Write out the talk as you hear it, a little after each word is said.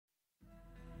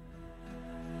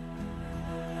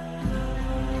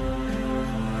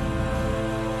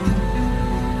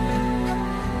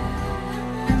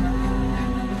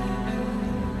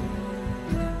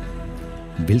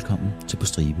Velkommen til På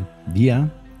Stribe. Vi er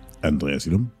Andreas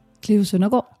Illum, Cleo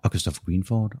Søndergaard og Christopher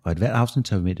Greenford, og et hvert afsnit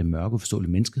tager vi med det mørke og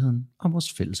forståelige menneskeheden om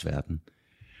vores fælles verden.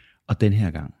 Og den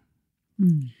her gang,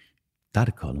 der er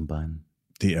det Columbine.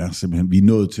 det er simpelthen, vi er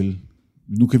nået til,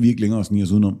 nu kan vi ikke længere snige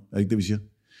os udenom, er ikke det, vi siger?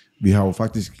 Vi har jo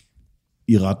faktisk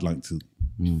i ret lang tid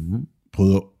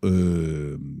prøvet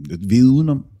at vide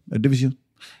udenom, er det, vi siger?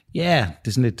 Ja, det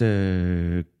er sådan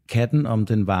lidt katten om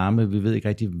den varme. Vi ved ikke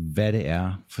rigtig, hvad det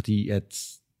er, fordi at...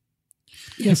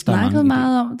 Jeg snakkede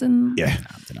meget om den. Ja,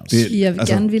 den er også, Jeg vil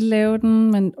gerne ville lave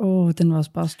den, men den var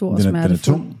også bare stor og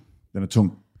smertefuld. Den er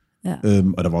tung. Ja.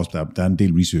 Og der var også der er en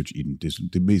del research i den.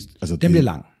 Det mest, altså, den bliver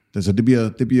lang. Altså det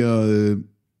bliver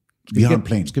vi har en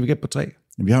plan. Skal vi gætte på 3?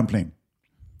 Ja, vi har en plan.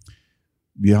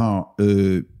 Vi har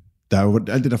der er jo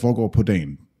alt det der foregår på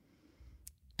dagen.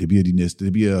 Det bliver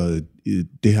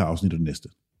det her afsnit og det næste.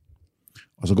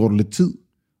 Og så går der lidt tid,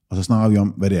 og så snakker vi om,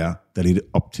 hvad det er, der leder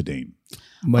op til dagen.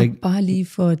 Og bare lige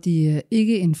for de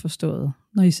ikke indforstået.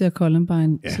 Når I ser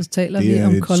Columbine, så taler vi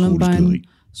om Columbine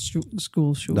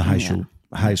School Shooting.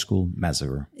 The High School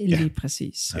Massacre. Lige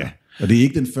præcis. Ja. Og det er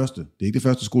ikke den første. Det er ikke det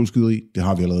første skoleskyderi. Det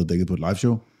har vi allerede dækket på et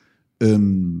liveshow.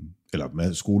 Eller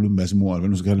skolemassemord, eller hvad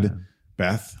nu skal kalde det.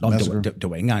 Bath. Det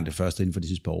var ikke engang det første inden for de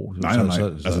sidste par år. Nej.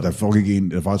 Altså der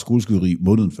foregik der var et skoleskyderi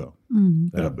måneden før.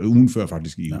 Eller ugen før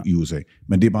faktisk i USA.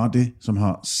 Men det er bare det, som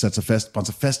har brændt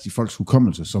sig fast i folks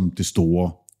hukommelse som det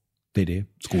store. Det er det.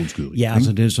 Skoleskyderi. Ja,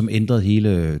 altså det, som ændrede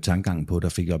hele tankegangen på, der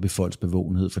fik op i folks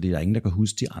bevågenhed, fordi der er ingen, der kan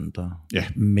huske de andre. Ja.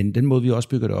 Men den måde, vi også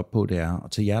bygger det op på, det er,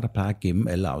 og til jer, der plejer at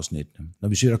gemme alle afsnittene. Når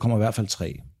vi siger, der kommer i hvert fald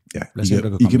 3. Ja,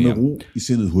 I kan med ro i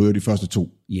sindet høre de første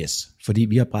 2. Yes, fordi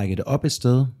vi har brækket det op et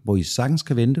sted, hvor I sagtens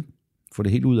kan vente, få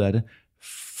det helt ud af det,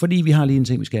 fordi vi har lige en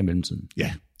ting, vi skal have i mellemtiden.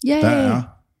 Ja, Yeah.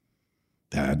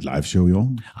 der er et live show i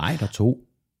år. Nej, der er 2.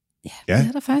 Ja, det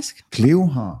er der faktisk. Cleo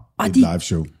har et live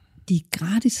show. De er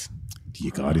gratis. De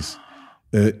er gratis.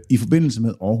 I forbindelse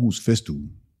med Aarhus Festuge,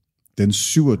 den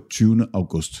 27.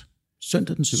 august.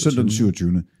 Søndag den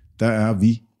 27. Der er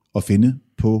vi at finde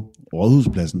på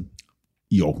Rådhuspladsen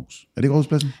i Aarhus. Er det ikke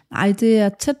Rådhuspladsen? Nej, det er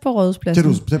tæt på Rådhuspladsen.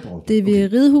 Tæt på Rådhuspladsen. Det er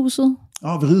ved Ridehuset.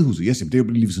 Ved Ridehuset. Yes, det er jo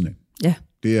lige ved siden af. Ja.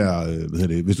 Det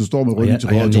er, hvis du står med ryggen til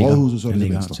Rådhuset, så er det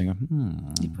til venstre.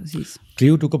 Lige præcis.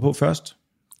 Cleo, du går på først.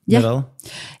 Ja. Hvad?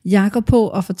 Jeg går på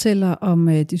og fortæller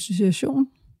om dissociation.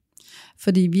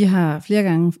 Fordi vi har flere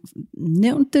gange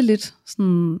nævnt det lidt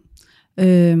sådan,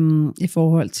 i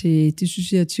forhold til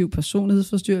dissociativ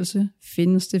personlighedsforstyrrelse.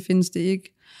 Findes det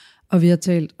ikke? Og vi har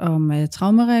talt om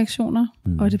traumereaktioner,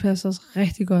 og det passer også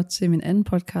rigtig godt til min anden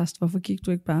podcast. Hvorfor gik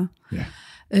du ikke bare? Ja.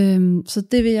 Så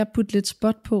det vil jeg putte lidt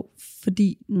spot på,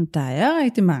 fordi der er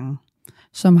rigtig mange,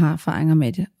 som har erfaringer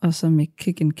med det, og som ikke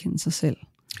kan genkende sig selv.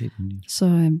 Så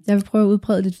jeg vil prøve at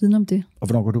udbrede lidt viden om det. Og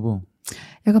hvornår går du på?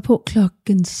 Jeg går på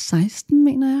klokken 16,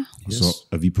 mener jeg. Og så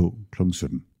er vi på klokken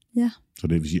 17. Ja. Så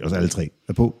det vil sige, også alle 3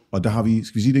 er på. Og der har vi,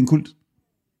 skal vi sige, det er en kult?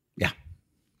 Ja.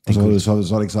 Og så er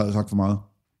det ikke sagt for meget.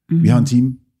 Vi har en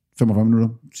time, 45 minutter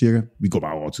cirka. Vi går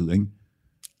bare over tid, ikke?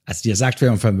 Altså, de har sagt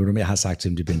 45 minutter, men jeg har sagt til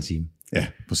dem, det bliver en time. Ja,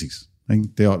 præcis. Ikke?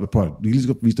 Det er, prøv, vi kan lige så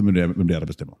godt vise dem, hvem det er, der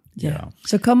bestemmer. Ja.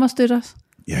 Så kom og støt os.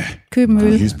 Ja. Køb en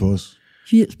øl. Hils på os.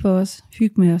 Hils på os.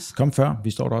 Hyg med os. Kom før.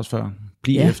 Vi står der også før.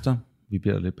 Bliv efter. Vi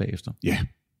bliver der lidt bagefter. Ja.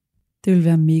 Det vil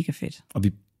være mega fedt. Og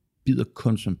vi bider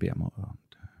kun, som beder mig om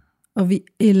det. Og vi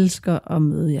elsker at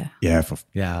møde jer. Ja,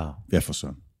 for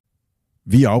søren.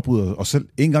 Vi afbryder os selv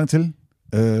en gang til,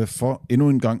 for endnu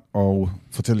en gang at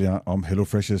fortælle jer om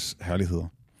HelloFresh's herligheder.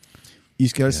 I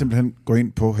skal simpelthen gå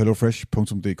ind på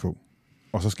hellofresh.dk,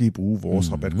 og så skal I bruge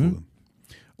vores rabatkode.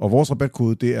 Og vores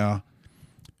rabatkode, det er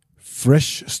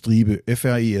FRESH-stribe,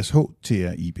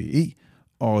 FRESH-TRIBE.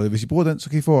 Og hvis I bruger den, så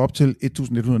kan I få op til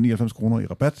 1.199 kroner i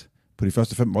rabat på de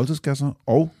første 5 måltidskasser,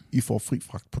 og I får fri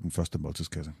fragt på den første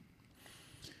måltidskasse.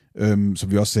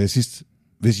 Som vi også sagde sidst,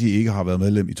 hvis I ikke har været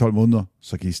medlem i 12 måneder,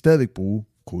 så kan I stadigvæk bruge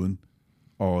koden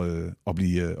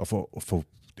og få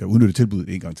udnyttet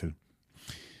tilbuddet en gang til.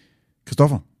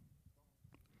 Christoffer,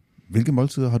 hvilke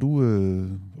måltider har du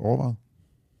overvejet?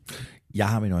 Jeg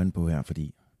har mine øjne på her,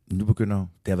 fordi nu begynder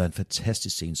det har været en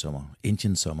fantastisk sensommer,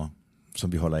 Indian sommer,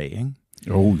 som vi holder af, ikke?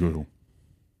 Jo.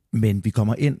 Men vi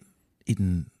kommer ind i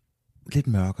den lidt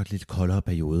mørkere, lidt koldere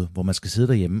periode, hvor man skal sidde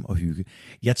derhjemme og hygge.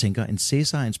 Jeg tænker, en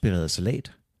Cæsar-inspireret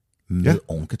salat med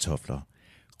ovenkartofler,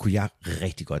 kunne jeg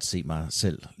rigtig godt se mig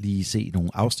selv lige se nogle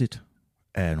afsnit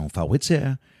af nogle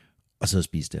favoritserier, og sidde og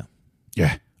spise der.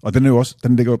 Ja, og den er jo også,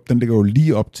 den ligger jo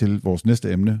lige op til vores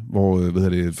næste emne, hvor,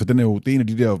 for det er en af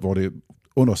de der, hvor det er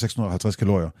under 650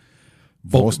 kalorier.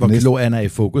 Hvor kalorierne er i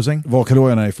fokus, ikke? Hvor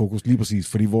kalorierne er i fokus, lige præcis,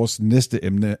 fordi vores næste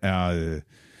emne er,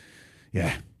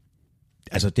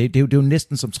 Altså, det er jo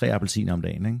næsten som 3 appelsiner om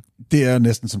dagen, ikke? Det er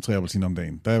næsten som 3 appelsiner om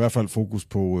dagen. Der er i hvert fald fokus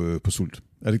på sult.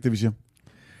 Er det ikke det, vi siger?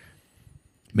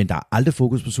 Men der er aldrig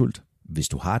fokus på sult, hvis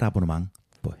du har et abonnement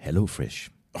på HelloFresh.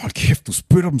 Hold kæft, du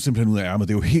spytter dem simpelthen ud af ærmet.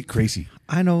 Det er jo helt crazy. I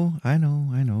know.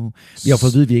 Vi har fået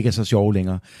at vide, at vi ikke er så sjove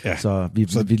længere, så vi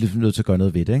er nødt til at gøre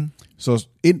noget ved det, ikke? Så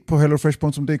ind på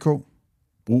hellofresh.dk,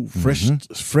 brug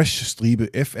fresh stribe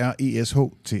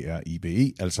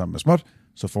FRESH-TRIBE, alt sammen med småt,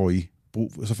 så får I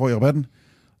rabatten,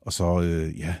 og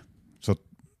så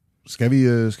skal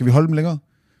vi holde dem længere,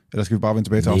 eller skal vi bare vende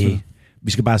tilbage til afsnittet?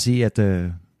 Vi skal bare sige, at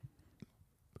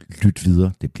lyt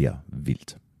videre, det bliver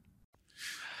vildt.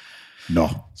 Nå.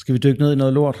 Skal vi dykke ned i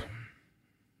noget lort?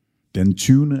 Den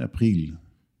 20. april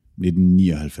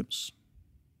 1999.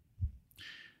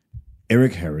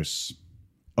 Eric Harris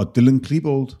og Dylan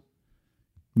Klebold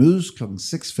mødes kl.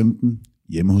 6:15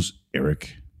 hjemme hos Eric.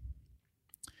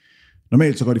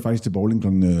 Normalt så går de faktisk til bowling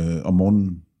om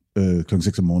morgenen, kl.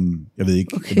 6 om morgenen. Jeg ved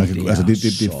ikke, okay. Det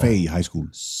er et fag i high school.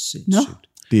 Sindssygt.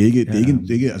 Det er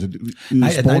ikke altså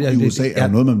sport i USA er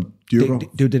noget, man dyrker. Det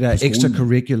er jo det der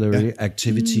extracurricular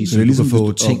activities, så det er ligesom, du kan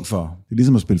få ting for. Det er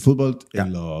ligesom at spille fodbold,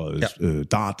 eller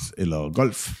dart, eller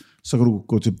golf, så kan du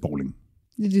gå til bowling.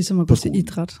 Det er ligesom at gå til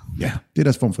idræt. Ja, det er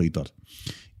deres form for idræt.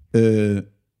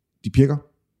 De pirker,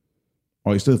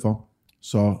 og i stedet for,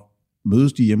 så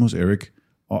mødes de hjemme hos Eric,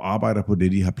 og arbejder på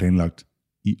det, de har planlagt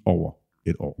i over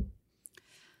et år.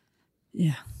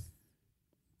 Ja.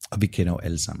 Og vi kender jo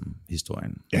alle sammen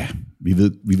historien. Ja, vi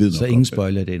ved så ingen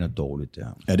spoiler, det ender dårligt der.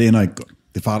 Ja, det ender ikke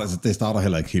godt. Det starter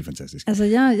heller ikke helt fantastisk. Altså,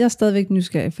 jeg er stadigvæk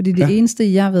nysgerrig, fordi det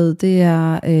eneste, jeg ved, det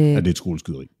er... det er et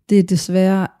skoleskyderi. Det er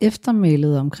desværre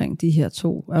eftermælet omkring de her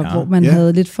to, hvor man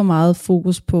havde lidt for meget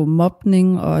fokus på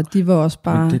mobning, og de var også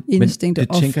bare indstinkte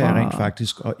offer. Det tænker jeg rent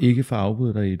faktisk, og ikke for at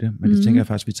afbryde dig i det, men det tænker jeg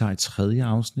faktisk, vi tager i 3.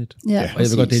 afsnit. Ja, og jeg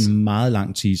ved godt, det er en meget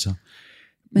lang teaser.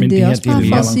 Men det er også bare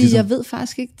for at sige, jeg ved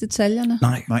faktisk ikke detaljerne.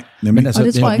 Nej. Men altså, og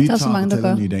det tror jeg ikke, der er så mange, der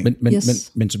gør.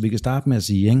 Men så vi kan starte med at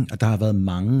sige, ikke? At der har været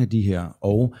mange af de her,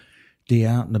 og det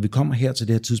er, når vi kommer her til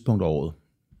det her tidspunkt af året,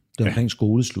 det er omkring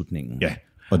skoleslutningen. Ja.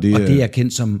 Og det er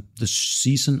kendt som the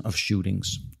season of shootings.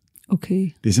 Okay.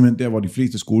 Det er simpelthen der, hvor de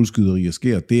fleste skoleskyderier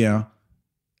sker. Det er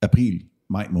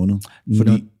april-maj måned.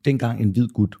 Fordi dengang en hvid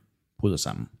gut bryder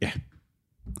sammen. Ja.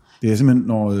 Det er simpelthen,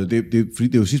 fordi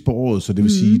det er jo sidst på året, så det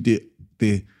vil sige,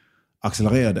 det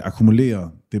accelererer, det akkumulerer,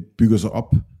 det bygger sig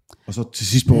op, og så til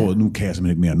sidst på året, nu kan jeg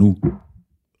simpelthen ikke mere nu.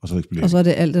 Og så er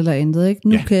det alt eller intet, ikke?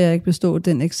 Nu kan jeg ikke bestå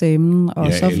den eksamen,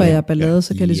 og så får jeg ballade,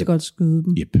 så kan jeg lige så godt skyde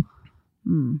dem. Yep.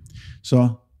 Så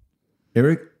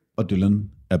Eric og Dylan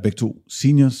er begge to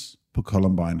seniors på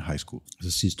Columbine High School.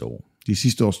 Altså sidste år. De er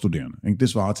sidste års studerende. Ikke? Det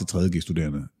svarer til 3.G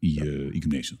studerende i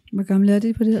gymnasiet. Hvor gamle er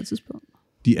de på det her tidspunkt?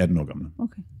 De er 18 år gamle.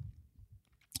 Okay.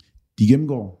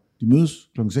 De mødes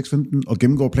kl. 6:15 og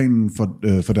gennemgår planen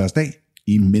for deres dag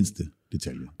i mindste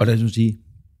detalje. Og der vil jeg sige,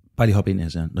 bare lige hoppe ind her,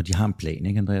 så når de har en plan,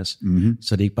 ikke Andreas? Mm-hmm.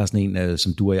 Så er det ikke bare sådan en,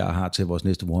 som du og jeg har til vores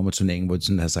næste Warhammer-turnering, hvor de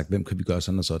sådan har sagt, hvem kan vi gøre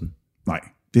sådan og sådan? Nej,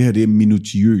 det her det er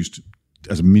minutiøst.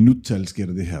 Altså minuttal sker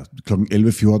der det her. Kl.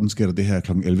 11:14 sker der det her.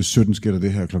 Kl. 11:17 sker der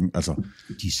det her.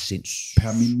 De er sindssygt.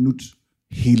 Per minut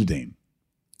hele dagen.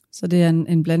 Så det er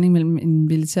en blanding mellem en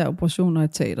militær operation og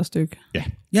et teaterstykke?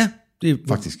 Ja. Det er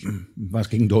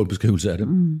faktisk ikke en dårlig beskrivelse af det.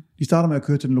 De starter med at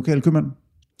køre til den lokale købmand.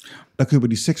 Der køber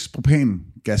de 6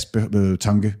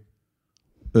 propan-gas-tanke.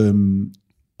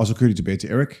 Og så kører de tilbage til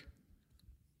Eric.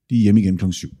 De er hjemme igen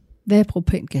kl. 7. Hvad er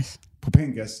propangas?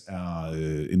 Propangas er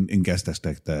en gas,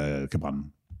 der kan brænde.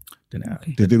 Den er,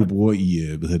 det er det, du bruger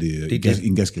i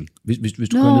en gaskæld. Hvis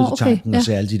du kører ned til tanken og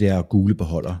ser alle de der gule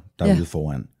beholder, der er ude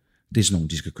foran, det er sådan nogle,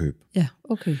 de skal købe. Ja,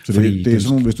 okay. Så det er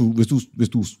sådan nogle, hvis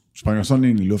du springer sådan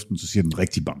ind i luften, så siger den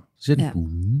rigtig bang. Så siger den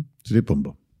boom. Så det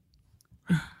pumper.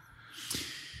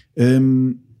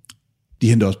 De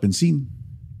henter også benzin,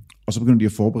 og så begynder de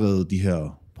at forberede de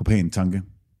her propan-tanke.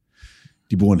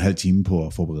 De bruger en halv time på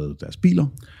at forberede deres biler.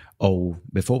 Og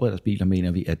med forberede deres biler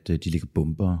mener vi, at de ligger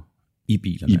bomber i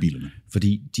bilerne.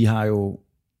 Fordi de har jo,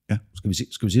 skal vi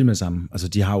sige det med det samme, altså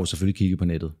de har jo selvfølgelig kigget på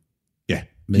nettet. Ja,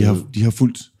 de har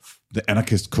fulgt The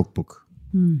Anarchist Cookbook.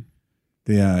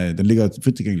 Den ligger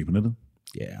frit tilgængelig på nettet.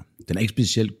 Ja, den er ikke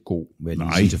specielt god, vil jeg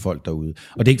lige sige til folk derude.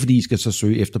 Og det er ikke fordi, I skal så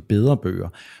søge efter bedre bøger,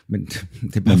 men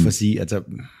det er bare for at sige,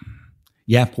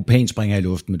 at propan springer i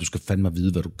luften, men du skal fandme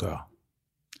vide, hvad du gør.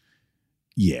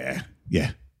 Ja.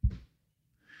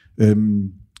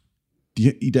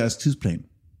 I deres tidsplan,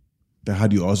 der har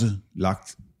de også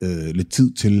lagt lidt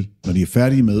tid til, når de er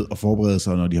færdige med at forberede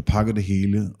sig, når de har pakket det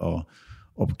hele, og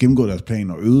gennemgået deres plan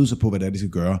og øvet sig på, hvad det er, de skal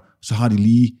gøre, så har de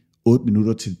lige 8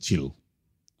 minutter til chill.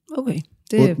 Okay.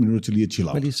 Det 8 minutter til lige at chill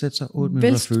out. Bare lige sætte sig 8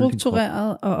 minutter og føle din krop.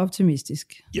 velstruktureret og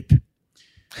optimistisk. Yep.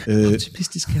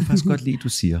 Optimistisk kan jeg faktisk godt lide, du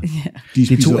siger. Ja,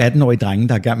 Det er 2 18-årige drenge,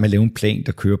 der er i gang med at lave en plan,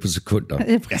 der kører på sekunder.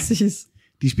 ja præcis.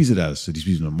 De spiser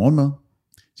noget morgenmad.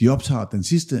 De optager den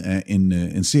sidste af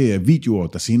en serie af videoer,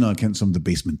 der senere er kendt som The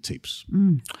Basement Tapes.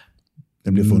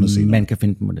 Den bliver fundet senere. Man kan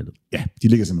finde dem på nettet. Ja, de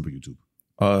ligger simpelthen på YouTube.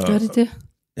 Og, Gør det det?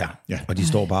 ja, og de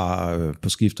står bare på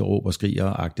skift og råber og skriger,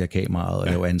 agter kameraet og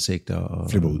laver ansigter.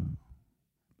 Og Flipper ud.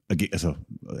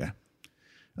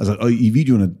 Og i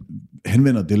videoerne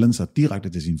henvender Dylan sig direkte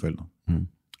til sine forældre.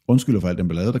 Undskylder for alt den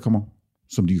ballade, der kommer,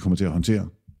 som de kommer til at håndtere.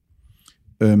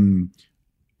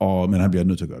 Men han bliver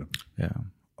nødt til at gøre det. Ja.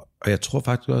 Og jeg tror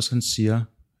faktisk også, han siger,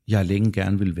 jeg længe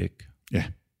gerne vil væk. Ja.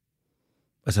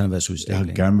 Altså han har været suicidal. Jeg har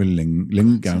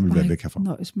længe gerne vil være væk herfra.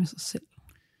 Nøjes med sig selv.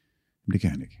 Men det kan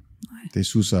han ikke. Nej. Det er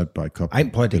suicide by cop. Ej,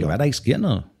 prøv at det kan være, der ikke sker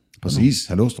noget. Præcis.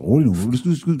 Hallo, rolig nu.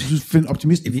 Du finder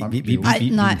optimisten frem.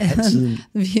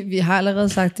 Vi har allerede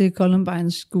sagt, det er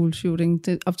Columbine school shooting.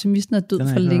 Optimisten er død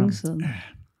for længe siden.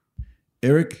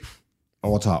 Eric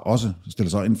overtager også, stiller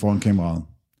sig ind foran kameraet.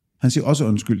 Han siger også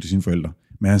undskyld til sine forældre,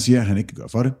 men han siger, at han ikke kan gøre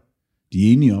for det. De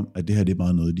er enige om, at det her det er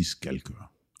bare noget, de skal gøre.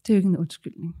 Det er jo ikke en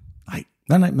undskyldning.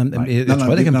 Nej, men jeg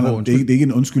tror, det kan man bruge. Det er ikke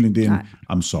en undskyldning, det er en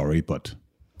I'm sorry, but...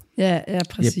 Ja,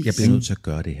 præcis. Jeg bliver nødt til at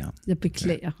gøre det her. Jeg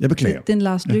beklager. Jeg beklager. Det er en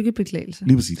Lars Lykke-beklagelse.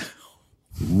 Lige præcis.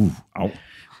 Au.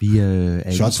 Vi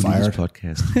er Shots en politisk fired.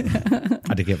 podcast.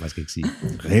 Nej, det kan jeg faktisk ikke sige.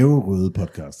 Ræverøde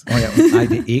podcast. Nej,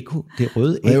 det er eko. Det er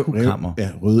røde ekokammer.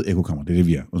 Ja, røde ekokammer. Det er det,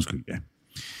 vi er. Undskyld, ja.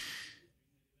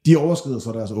 De overskrider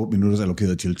så deres 8 minutters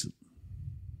allokerede chilltid.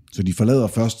 Så de forlader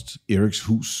først Erics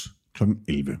hus kl.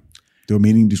 11. Det var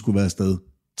meningen, de skulle være afsted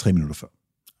 3 minutter før.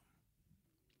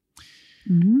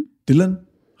 Dylan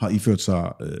har iført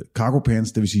sig cargo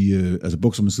pants, det vil sige altså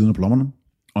bukser med siden af plommerne,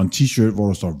 og en t-shirt, hvor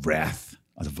der står wrath,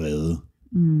 altså vrede.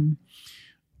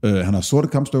 Han har sorte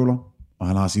kampstøvler, og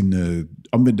han har sin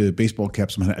omvendte baseball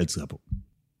cap, som han altid har på.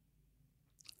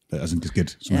 Altså en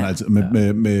kasket, som han altid,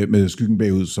 med skyggen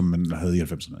bagud, som man havde i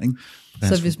 90'erne. Ikke?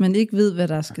 Så hvis man ikke ved, hvad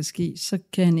der skal ske, så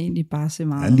kan han egentlig bare se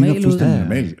meget normal ud. Han ligner fuldstændig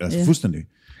normal, altså fuldstændig.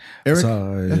 Eric?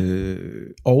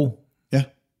 Og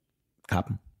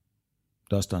kappen.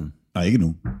 Dusteren. Nej, ikke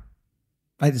nu.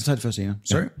 Nej, det er det først senere.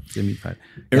 Sorry, det er min fejl.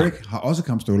 Eric har også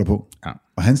kampstøvler på,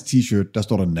 og hans t-shirt, der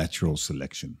står der Natural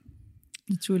Selection.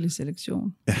 Naturlig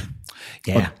selektion.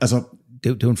 Ja. Og, altså, det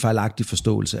er jo en fejlagtig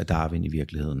forståelse af Darwin i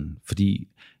virkeligheden. Fordi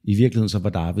i virkeligheden så var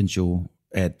Darwins jo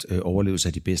at overlevelse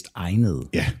af de bedst egnede.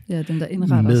 Ja, dem der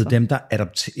indretter med sig. dem der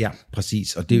adopterer. Ja,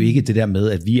 præcis. Og det er jo ikke det der med,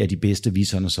 at vi er de bedste, vi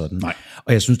sådan og sådan. Nej.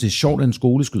 Og jeg synes, det er sjovt, at en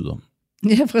skoleskyder,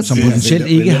 Ja, præcis. som potentielt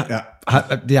ikke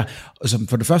som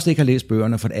for det første ikke har læst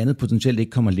bøgerne, for det andet potentielt ikke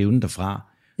kommer levende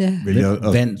derfra. Ja. Vælge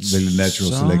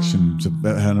natural selection. Så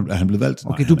er han blevet valgt?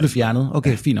 Okay, du blev fjernet.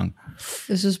 Okay, fint nok.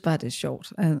 Jeg synes bare, det er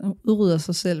sjovt. Han udrydder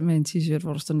sig selv med en t-shirt,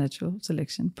 hvor der står natural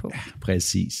selection på. Ja,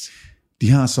 præcis. De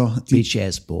har så... Bitch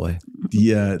ass boy. Det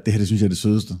her, det synes jeg er det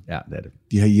sødeste. Ja, det er det.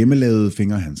 De har hjemmelavede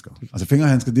fingerhandsker. Altså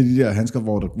fingerhandsker, det er de der handsker,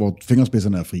 hvor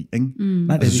fingerspidserne er fri, ikke?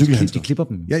 Nej, altså cykelhandsker. De klipper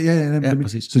dem. Ja,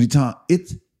 præcis. Så de tager et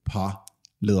par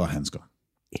læderhandsker.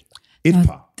 Et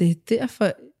par. Det er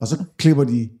derfor... Og så klipper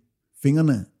de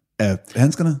fingrene af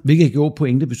handskerne. Hvilket er jo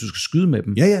pointe, hvis du skal skyde med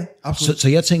dem. Ja, absolut. Så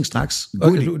jeg tænkte straks...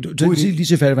 Okay, du lige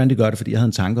se færdigt, hvordan de gør det, fordi jeg havde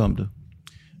en tanke om det.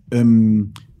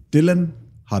 Dylan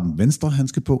har den venstre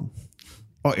handske på,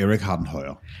 og Eric har den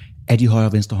højre. Er de højre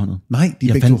og venstre håndet? Nej, de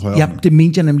er begge to højre. Ja, det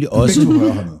mente jeg nemlig også. Begge to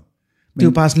højre håndet. Det er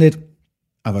jo bare sådan lidt...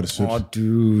 Var det sødt.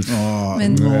 Dude.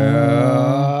 Men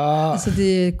altså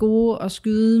det er gode at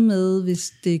skyde med,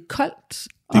 hvis det er koldt,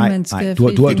 og man skal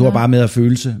du har bare med at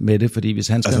følelse med det, fordi hvis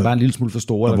handskerne bare en lille smule for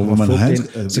store, eller kommer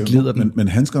fugt ind, så glider den. Men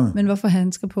handskerne... Men hvorfor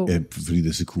handsker på? Ja, fordi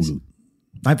det ser cool ud.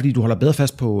 Nej, fordi du holder bedre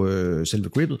fast på selve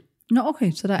grippet. Nå,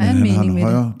 okay, så der er en mening med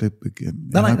højre, det.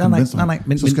 Nej,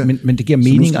 men det giver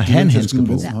mening at have en handske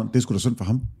på. Det er sgu da synd for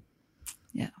ham.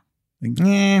 Ja.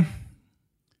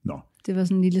 Nå. Det var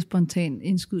sådan en lille spontan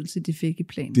indskydelse, de fik i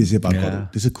planen. Det ser bare godt ud.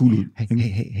 Det ser cool ud. Hey.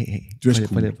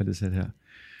 Prøv det sæt her.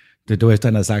 Det var efter,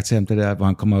 han havde sagt til ham, det der, hvor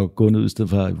han kommer gående ud i stedet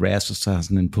for Raz, og så har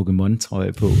sådan en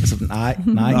Pokémon-trøje på. Og så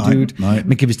nej, dude. Nej.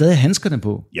 Men kan vi stadig have handskerne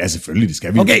på? Ja, selvfølgelig, det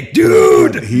skal vi. Okay,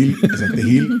 dude!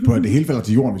 Det hele falder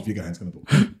til jorden, hvis vi ikke har handskerne på.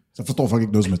 Så forstår folk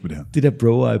ikke noget som helst med det her. Det der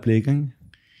bro-øjeblik, ikke?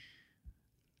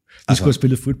 Vi skulle have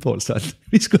spillet fodbold, så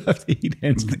vi skulle have haft en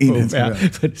handske på hver.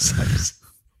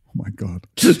 Oh my god.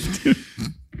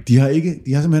 De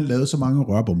har simpelthen lavet så mange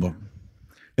rørbomber,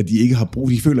 at de ikke har brug,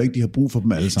 de føler ikke, de har brug for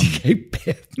dem alle sammen. De kan ikke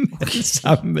bære dem alle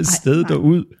sammen med sted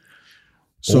derud.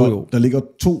 Så der ligger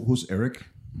 2 hos Eric,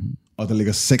 og der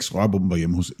ligger 6 rørbomber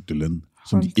hjemme hos Dylan,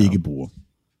 som de ikke bruger.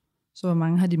 Så hvor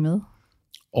mange har de med?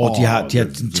 Og de har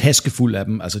en taske fuld af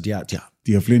dem. Altså,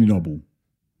 de har flere end at bruge.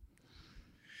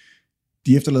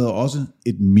 De efterlader også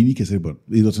et mini-kassettebånd.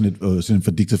 Det er sådan et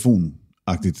for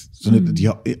diktafon-agtigt. Sådan at de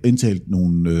har indtalt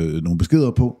nogle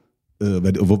beskeder på,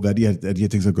 hvad de har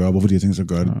tænkt sig at gøre, hvorfor de har tænkt sig at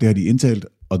gøre det. Det har de indtalt,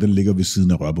 og den ligger ved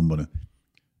siden af rørbomberne.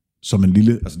 Som en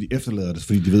lille, altså de efterlader det,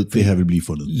 fordi de ved, at det her vil blive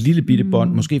fundet. Lille bitte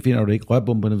bånd. Måske finder du det ikke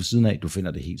rørbomberne ved siden af. Du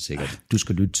finder det helt sikkert. Du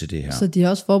skal lytte til det her. Så de har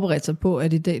også forberedt sig på,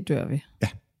 at i dag dør vi. Ja.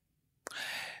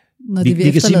 Når de vil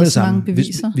efterlade så mange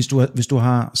beviser. Hvis du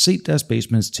har set deres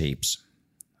Basements tapes,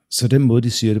 så den måde, de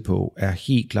siger det på, er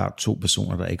helt klart 2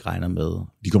 personer, der ikke regner med.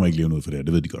 De kommer ikke levende ud for det her,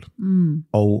 det ved de godt.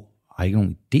 Og har ikke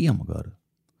nogen idé om at gøre det.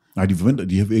 Nej, de forventer,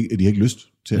 de har ikke lyst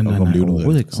til at komme levende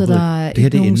ud af det. Så der er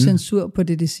ikke nogen censur på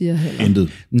det, de siger heller?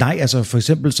 Intet. Nej, altså for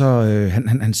eksempel så,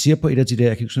 han siger på et af de der,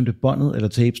 jeg kan ikke sige, det er båndet eller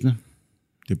tapesene,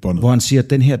 det er båndet, hvor han siger, at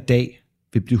den her dag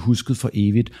vil blive husket for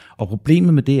evigt. Og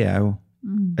problemet med det er jo,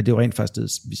 at det er jo rent faktisk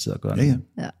det, vi sidder og gør nu.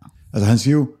 Ja. Altså han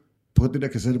siger jo, på det der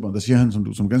kassettebånd, der siger han,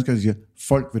 som ganske siger,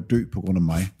 folk vil dø på grund af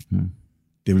mig.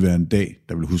 Det vil være en dag,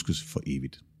 der vil huskes for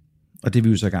evigt. Og det er vi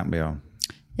jo så i gang med at...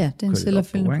 Ja, det er en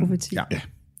selvopfyldende profeti. Ja.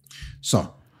 Så,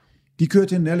 de kører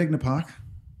til en nærliggende park,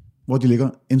 hvor de ligger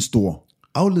en stor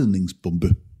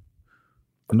afledningsbombe.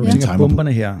 Og nu tænker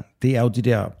bomberne her, det er jo de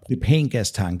der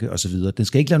propangastanke og så videre. Den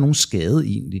skal ikke lave nogen skade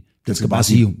egentlig. Den skal bare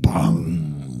sige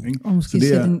bang. Og måske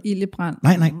sætte en ild i brand.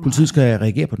 Nej, politiet skal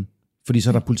reagere på den. Fordi så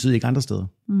er der politiet ikke andre steder.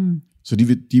 Så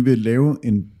de vil lave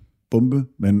en bombe,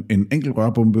 men en enkelt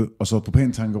rørbombe, og så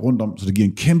propantanker rundt om, så det giver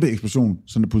en kæmpe eksplosion,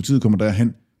 så når politiet kommer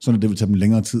derhen, så det vil tage dem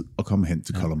længere tid at komme hen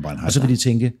til Columbine High. Og så vil de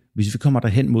tænke, hvis vi kommer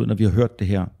derhen mod, når vi har hørt det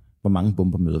her, hvor mange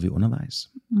bomber møder vi undervejs?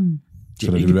 Det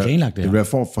er ikke planlagt det her. Det vil være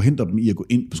for at forhindre dem i at gå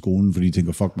ind på skolen, fordi de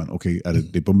tænker, fuck man, okay, er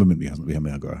det er bombemænd, vi har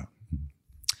med at gøre her.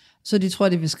 Så de tror,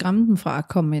 det vil skræmme dem fra at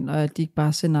komme ind, og at de ikke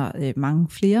bare sender mange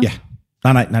flere? Ja.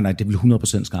 Nej, det vil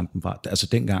 100% skræmme dem fra. Altså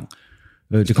dengang.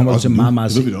 Det kommer også til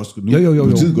meget... Det ved vi da også. Jo.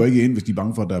 Politiet går ikke ind, hvis de er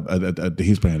bange for, at det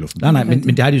hele springer i luften. Nej, men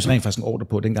det har de jo rent faktisk en ordre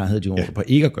på. Dengang havde de jo ordre på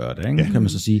ikke at gøre det, ikke? Kan man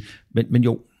så sige. Men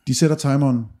jo. De sætter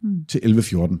timeren til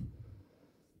 11:14.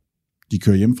 De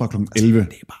kører hjem fra klokken 11. Det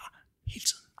er bare hele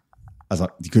tiden. Altså,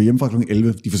 de kører hjem fra klokken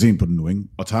 11. De er for sent på den nu, ikke?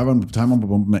 Og timeren på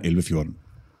bomben er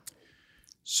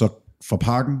 11:14. Så fra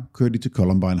parken kører de til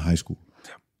Columbine High School.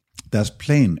 Deres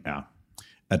plan er,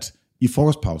 at i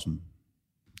frokostpausen,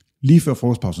 lige før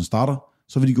frokostpausen starter,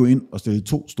 så vil de gå ind og stille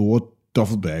 2 store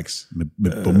duffelbags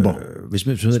med bomber. Hvis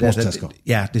man sportstasker.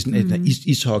 Ja, det er sådan en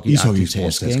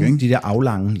ishockey-taske, ikke? De der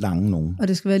aflange, lange nogen. Og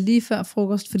det skal være lige før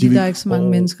frokost, fordi der er ikke så mange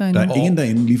mennesker endnu. Der er ingen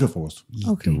derinde lige før frokost.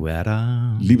 Okay. Du er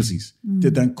der. Lige præcis.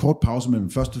 Der er en kort pause mellem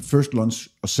first lunch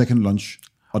og second lunch,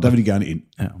 og der vil de gerne ind.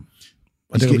 Ja.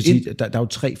 Og det kan man sige, der er jo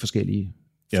 3 forskellige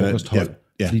frokosthold,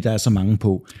 fordi der er så mange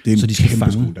på, så de skal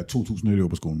fange. Skole. Der er 2.000 elever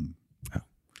på skolen. Ja.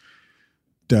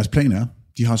 Deres plan er,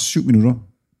 de har 7 minutter.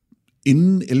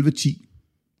 Inden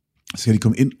 11:10 skal de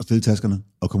komme ind og stille taskerne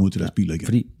og komme ud til deres biler igen.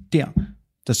 Fordi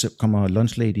der kommer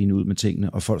lunchladyen ud med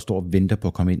tingene, og folk står og venter på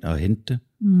at komme ind og hente det.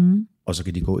 Og så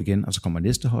kan de gå igen, og så kommer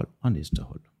næste hold og næste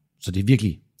hold. Så det er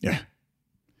virkelig... Ja.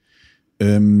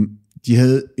 De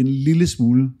havde en lille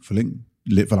smule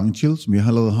for lange chill, som jeg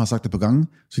allerede har sagt et par gange,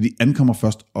 så de ankommer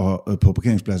først på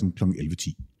parkeringspladsen kl.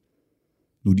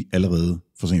 11:10. Nu er de allerede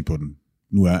for sent på den.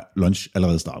 Nu er lunch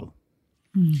allerede startet.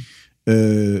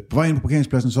 På vej ind på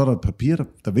parkeringspladsen, så er der et papir,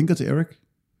 der vinker til Eric.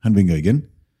 Han vinker igen.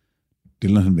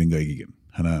 Dylan, han vinker ikke igen.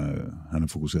 Han er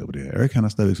fokuseret på det her. Eric, han er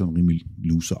stadigvæk sådan rimelig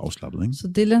loose og afslappet. Ikke?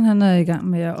 Så Dylan, han er i gang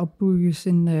med at opbygge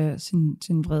sin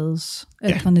vredes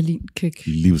adrenalinkick.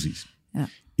 Lige præcis. Ja.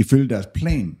 Ifølge deres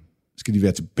plan skal de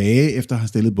være tilbage efter at have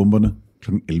stillet bomberne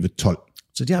kl.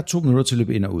 11:12. Så de har 2 minutter til at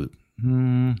løbe ind og ud.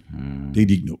 Det er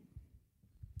de ikke nu.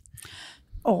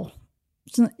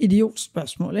 Sådan et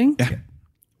idiotspørgsmål, ikke? Ja.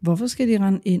 Hvorfor skal de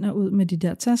rende ind og ud med de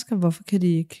der tasker? Hvorfor kan de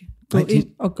ikke gå ind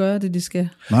og gøre det, de skal?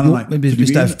 Nej. Men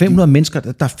hvis der er 500 mennesker,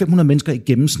 der er 500 mennesker i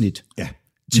gennemsnit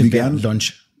til hver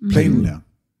lunch. Planen er,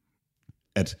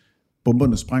 at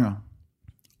bomberne sprænger,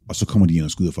 og så kommer de ind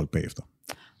og skyder folk bagefter.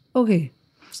 Okay,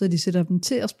 så de sætter dem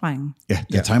til at sprænge? Ja,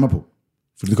 der timer på.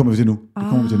 For det kommer vi til nu.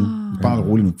 Bare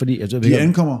roligt nu. Fordi, altså, de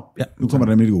ankommer, nu kommer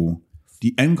der med det gode.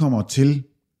 De ankommer til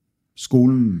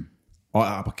skolen, og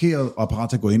er parkeret og er parat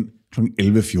til at gå ind kl.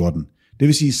 11:14. Det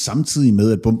vil sige samtidig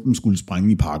med, at bomben skulle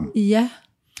sprænge i parken. Ja,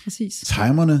 præcis.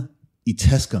 Timerne i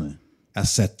taskerne er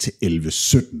sat til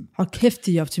 11:17. Og kæft,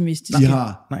 de er optimistiske. De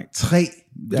har 3.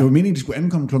 Det var meningen, de skulle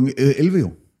ankomme kl. 11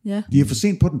 jo. Ja. De er for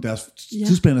sent på den. Deres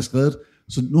tidsplan er skrevet.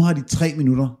 Så nu har de 3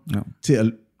 minutter til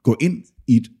at gå ind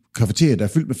i et kafeterie, der er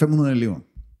fyldt med 500 elever.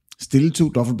 Stille 2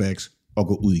 duffelbags og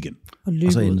gå ud igen.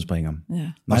 Og så enden springer. Ja.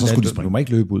 Nej, og så skulle de springe. Du må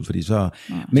ikke løbe ud, fordi så...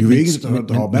 Men, det er jo ikke,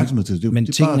 der er opmærksomhed til det. Men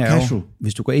Det er bare er casual. jo,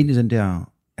 hvis du går ind i den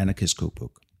der Anarchist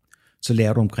Codebook, så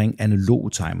lærer du omkring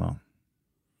analog timer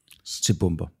til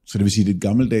bomber, Så det vil sige, det er et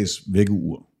gammeldags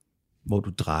vækkeur. hvor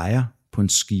du drejer på en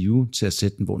skive til at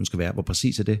sætte den, hvor den skal være. Hvor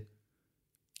præcis er det?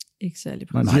 Ikke særlig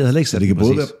Nej, præcis. de havde heller ikke Så sat det den kan,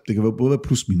 både præcis. være, det kan både være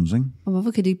plus minus, ikke? Og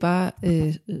hvorfor kan de ikke bare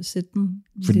sætte den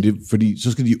Fordi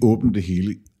så skal de åbne det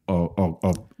hele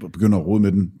og begynde at rode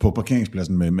med den på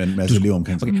parkeringspladsen med en masse elever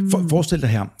omkring sig. Okay, forestil dig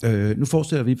her. Nu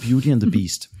forestiller vi Beauty and the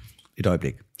Beast et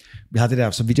øjeblik. Vi har det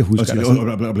der, så vidt jeg husker.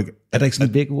 Er der ikke sådan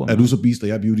et vækkeur? Er du så Beast, og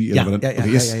jeg er Beauty? Ja, eller hvordan? ja,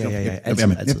 Okay, yes.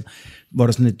 altid. Hvor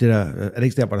der sådan et, det der, er det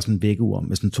ikke der, hvor der er sådan en vækkeur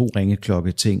med sådan 2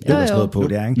 ringeklokke ting, eller sådan noget på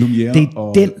det, ikke?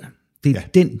 Det er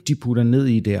den, de putter ned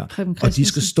i der, og de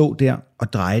skal stå der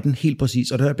og dreje den helt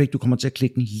præcis, og det øjeblik, du kommer til at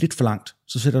klikke den lidt for langt,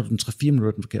 så sætter du den 3-4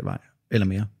 minutter den forkerte vej, eller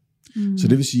mere. Så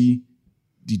det vil sige,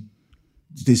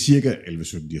 det er cirka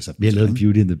 11-17, de har sat. Vi har lavet en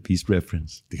Beauty and the Beast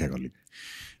reference. Det kan jeg godt lide.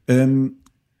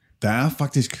 Der er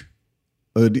faktisk,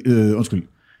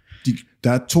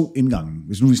 der er 2 indgange.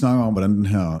 Hvis nu vi snakker om, hvordan den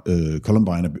her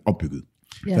Columbine er opbygget.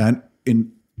 Ja. Der er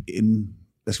en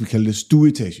hvad skal vi kalde det,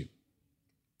 stueetage,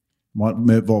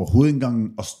 hvor hovedindgangen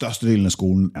og størstedelen af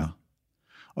skolen er.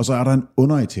 Og så er der en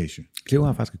underetage. Cleo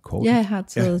har faktisk et kort. Ja, jeg har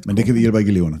taget et Men det kan vi hjælpe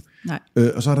ikke eleverne. Nej.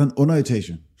 Og så er der en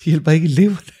underetage. De hjælper ikke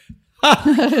eleverne.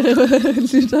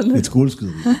 Det er et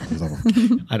skoleskyderi.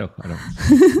 I know.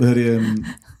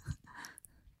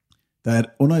 Der er et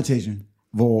underetage,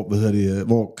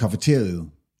 hvor cafeteriet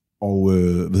og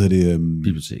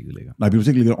Biblioteket ligger. Nej,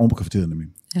 biblioteket ligger oven på cafeteriet nemlig.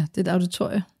 Ja, det er et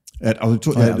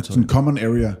auditorie. Sådan en common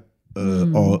area,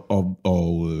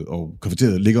 og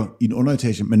cafeteriet ligger i en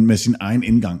underetage, men med sin egen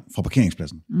indgang fra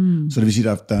parkeringspladsen. Så det vil sige,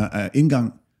 at der er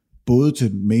indgang både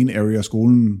til main area af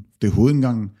skolen, det er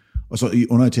hovedindgangen, og så i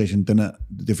underetagen, det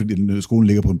er fordi skolen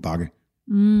ligger på en bakke.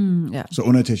 Ja. Så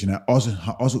underetagen har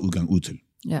også udgang ud til.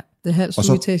 Ja, det er halv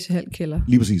stueetage, halv kælder.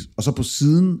 Lige præcis. Og så på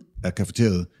siden af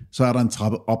cafeteriet, så er der en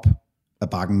trappe op af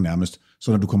bakken nærmest,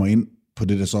 så når du kommer ind på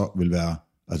det, der så vil være,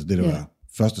 altså det der vil være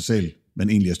første sal, men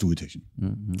egentlig er stueetagen.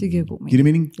 Det giver god mening. Giver det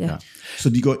mening? Ja. Så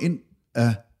de går ind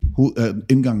af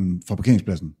indgangen fra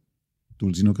parkeringspladsen. Du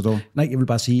vil sige noget, Kator? Nej, jeg vil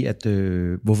bare sige, at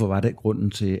hvorfor var det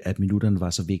grunden til, at minutterne var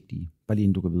så vigtige? Bare lige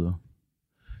inden du går videre.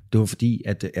 Det var fordi,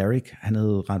 at Eric, han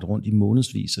havde rendt rundt i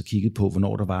månedsvis og kigget på,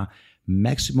 hvornår der var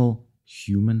maximal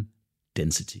human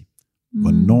density.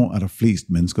 Hvornår er der flest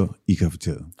mennesker i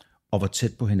cafeteriet? Og hvor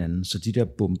tæt på hinanden. Så de der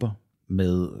bomber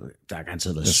med, der kan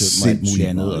garanteret været søm og alt muligt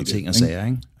andet og ting og sager,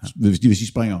 ikke? Ja. Hvis I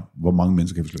springer, hvor mange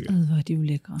mennesker kan vi slå ihjel? Hvor er de jo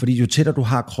lækre. Fordi jo tættere du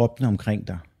har kroppen omkring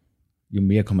dig, jo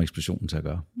mere kommer eksplosionen til at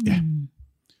gøre. Ja.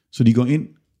 Så de går ind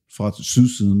fra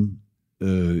sydsiden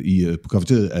på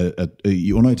cafeteriet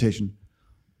i underetagen,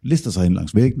 lister sig ind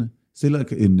langs væggene, stiller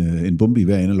en bombe i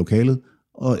hver ende af lokalet,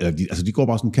 og de går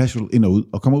bare sådan casual ind og ud,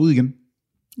 og kommer ud igen.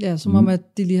 Ja, som om at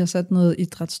de lige har sat noget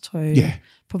idrætstøj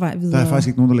på vej videre. Der er faktisk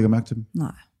ikke nogen, der lægger mærke til dem.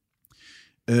 Nej.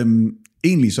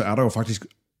 Egentlig så er der jo faktisk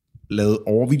lavet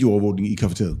videoovervågning i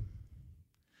cafeteriet.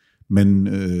 Men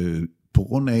på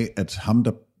grund af, at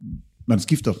man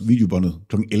skifter videobåndet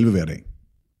kl. 11 hver dag,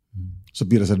 så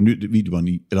bliver der sat en ny videobånd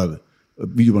i, eller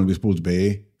videobåndet bliver spolet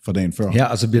tilbage fra dagen før. Ja,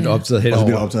 og så bliver det optaget henover. Og så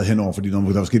bliver det optaget henover, fordi der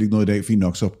var sket ikke noget i dag, fint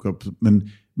nok.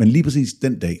 Men lige præcis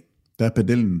den dag, der er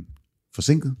pedellen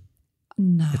forsinket.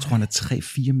 Nej. Jeg tror, han er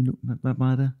 3-4 minutter. Hvad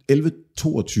meget er det?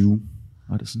 11.22.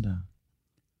 Og det er sådan der.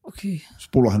 Okay.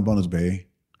 Spoler han båndet tilbage.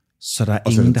 Så der er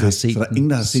ingen, der har set dem. Så der er ingen,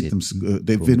 der har set dem.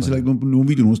 Der findes heller ikke nogen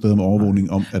video nogen steder med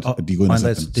overvågning om, at de går ind og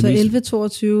sætter dem.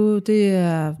 Så 11.22, det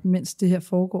er, mens det her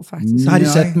foregår faktisk. Der har de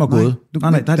sat dem og gået.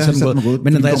 Nej, der har de sat dem og gået.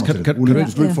 Men Andreas, du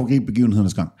skal ikke foregribe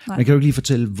begivenhedernes gang. Men kan du lige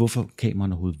fortælle, hvorfor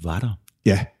kameraerne overhovedet var der?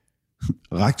 Ja.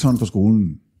 Rektoren på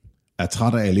skolen er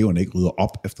træt af, at eleverne ikke rydder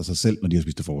op efter sig selv, når de har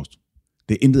spist det frokost.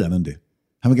 Det er intet andet end det.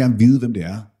 Han vil gerne vide, hvem det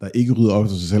er, der ikke rydder op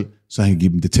efter sig selv, så han kan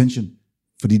give dem detention,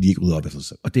 fordi de ikke rydder op efter sig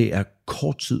selv. Og det er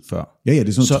kort tid før. Ja, det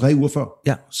er sådan 3 uger før.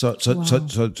 Ja,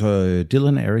 så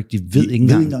Dylan og Eric, de ved ikke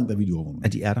engang, der er videoovervågning,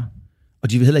 at de er der.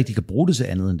 Og de ved heller ikke, de kan bruge det til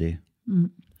andet end det.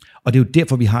 Og det er jo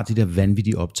derfor, vi har de der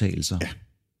vanvittige optagelser. Ja,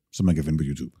 som man kan finde på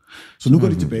YouTube. Så nu går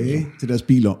de tilbage til deres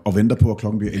biler og venter på, at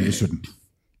klokken bliver 11.17.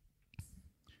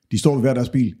 De står ved hver deres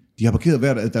bil. De har parkeret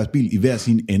hver deres bil i hver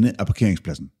sin ende af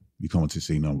parkeringspladsen. Vi kommer til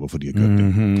senere, hvorfor de har gjort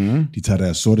det. De tager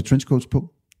deres sorte trenchcoats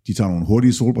på. De tager nogle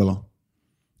hurtige solbriller.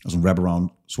 Altså wraparound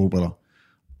solbriller.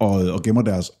 Og gemmer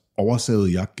deres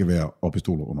oversavede jagtgevær og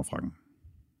pistoler under frakken.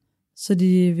 Så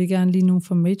de vil gerne lige nogen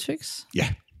fra Matrix? Ja.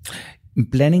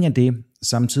 En blanding af det,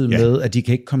 samtidig med, at de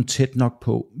kan ikke komme tæt nok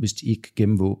på, hvis de ikke kan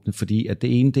gemme våbne. Fordi at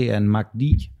det ene, det er en Mark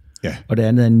 9, Ja. Og det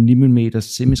andet er en 9 mm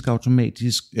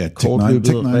semiskautomatisk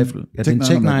kortløbet rifle. Ja, det er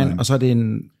en Tech-9, og så er det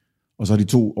en... Og så har de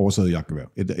 2 oversaget jagtgevær.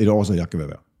 Et oversaget jagtgevær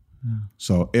hver. Ja.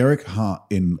 Så Eric har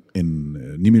en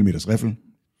 9 mm rifle,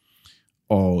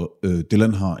 og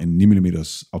Dylan har en 9 mm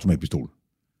automatpistol.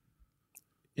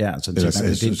 Ja, altså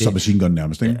det machine gun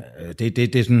nærmest, ikke? Ja,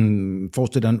 det er sådan,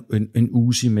 forestil dig en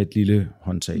Uzi med et lille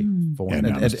håndtag foran.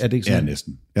 Ja, er det ikke sådan? Ja,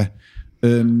 næsten. Ja.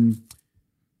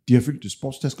 De har fyldt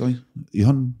sportstasker i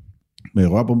hånden med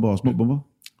rørbomber og små bomber.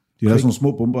 De har lavet sådan nogle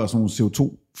små bomber og sådan nogle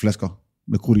CO2-flasker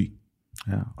med krudt i.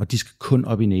 Ja, og de skal kun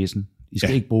op i næsen. I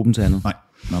skal ikke bruge dem til andet. Nej,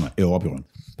 jeg er op i røven.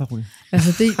 Bare roligt.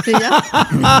 Altså det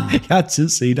jeg har tid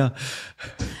senere.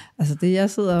 Altså det, jeg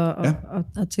sidder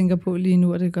og tænker på lige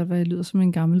nu, og det kan godt være, at jeg lyder som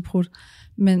en gammel prut,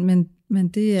 men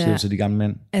det er, så de gamle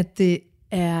mænd. At det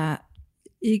er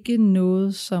ikke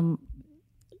noget, som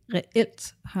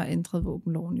reelt har ændret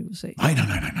våbenloven i USA. Nej,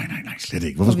 slet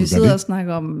ikke. Hvorfor vi sidder og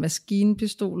snakker om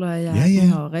maskinpistoler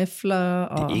og rifler.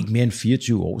 Og... Det er ikke mere end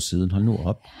 24 år siden. Hold nu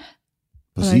op.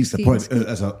 Præcis.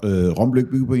 Rom blev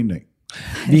ikke bygget på en dag.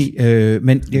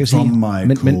 Men jeg kan sige...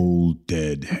 Cold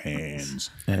dead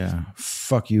hands. Ja,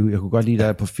 fuck you. Jeg kunne godt lide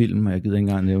dig på film, og jeg gider ikke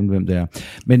engang nævne, hvem det er.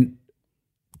 Men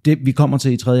det, vi kommer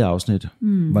til i 3. afsnit,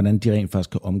 hvordan de rent faktisk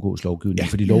kan omgås lovgivningen.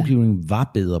 Fordi lovgivningen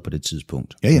var bedre på det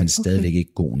tidspunkt, men stadigvæk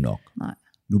ikke god nok. Nej.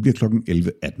 Nu bliver klokken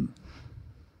 11:18,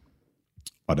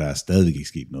 og der er stadigvæk ikke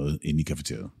sket noget inde i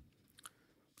kafeteriet.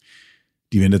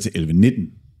 De venter til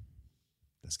 11:19.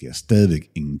 Der sker stadigvæk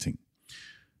ingenting.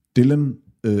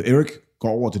 Eric går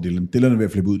over til Dylan. Dylan er ved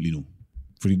at flippe ud lige nu.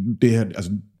 Fordi det her,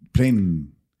 altså planen,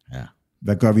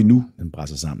 hvad gør vi nu? Den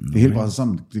brænder sammen. Det hele brænder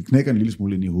sammen. Det knækker en lille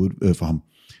smule ind i hovedet for ham.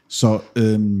 Så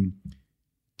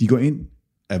de går ind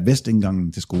af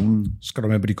vestindgangen til skolen. Skal du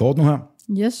med på de kort nu her?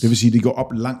 Yes. Det vil sige, de går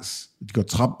op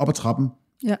op ad trappen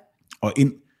og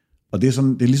ind. Og det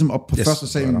er ligesom op på første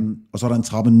salen, og så er der en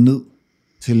trappe ned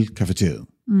til kafeteriet.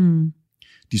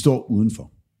 De står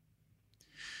udenfor.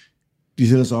 De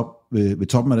sætter sig op ved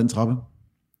toppen af den trappe,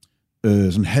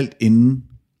 sådan halvt inde,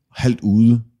 halvt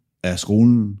ude af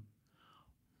skolen,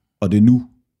 og det er nu,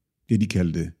 det de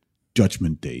kaldte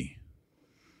Judgment Day,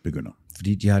 begynder.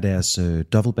 Fordi de har deres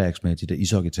duffelbags med, de der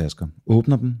ishockeytasker,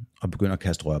 åbner dem og begynder at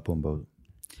kaste rørbomber ud.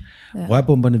 Ja.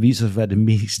 Rørbomberne viser sig at være det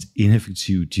mest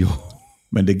ineffektive, de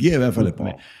men det giver i hvert fald et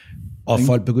brag. Og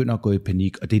folk begynder at gå i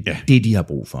panik, og det er det, de har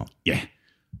brug for. Ja.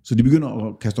 Så de begynder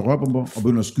at kaste rørbomber, og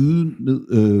begynder at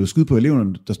skyde på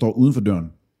eleverne, der står uden for døren.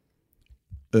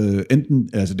 Enten,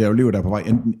 altså der er elever, der er på vej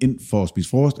enten ind for at spise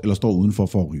frokost, eller står udenfor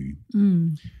for at ryge.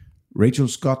 Rachel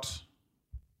Scott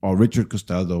og Richard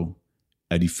Costello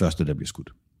er de første, der bliver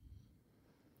skudt.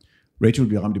 Rachel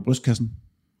bliver ramt i brystkassen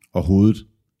og hovedet,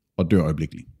 og dør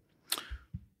øjeblikkeligt.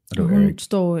 Og hun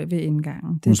står ved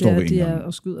indgangen. Det er der, de er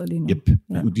og skyder lige nu. Yep.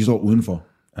 Ja. De står udenfor.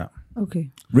 Ja. Okay.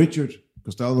 Richard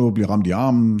Costello bliver ramt i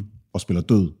armen og spiller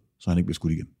død, så han ikke bliver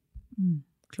skudt igen.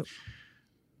 Klog.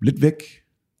 Lidt væk,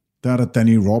 der er der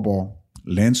Danny Robor,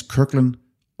 Lance Kirkland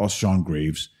og Sean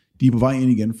Graves. De er på vej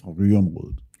ind igen fra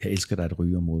rygeområdet. Jeg elsker, der er et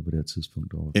rygeområde på det her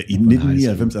tidspunkt. Ja, i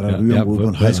 1999 er der et rygeområde på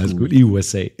en high school. I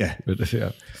USA. Ja.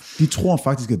 De tror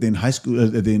faktisk, at det er en high school,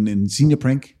 at det er en senior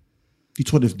prank. De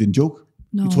tror, det er en joke.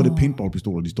 De tror, det er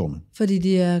paintballpistoler, de står med. Fordi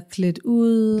de er klædt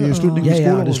ud. Det er slutningen af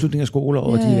skoleåret. Ja, det er slutningen af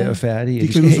skoleåret, og de er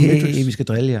færdige. Vi skal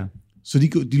drille jer. Så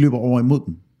de løber over imod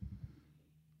dem.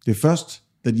 Det er først,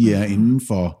 da de er inden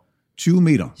for 20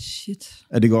 meter,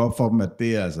 at det går op for dem, at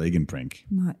det er altså ikke en prank.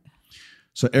 Nej.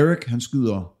 Så Eric, han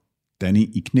skyder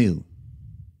Danny i knæet.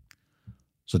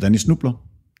 Så Danny snubler,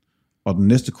 og den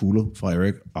næste kugle fra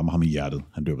Eric rammer ham i hjertet.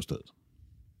 Han dør på stedet.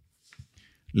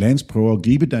 Lance prøver at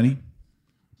gribe Danny,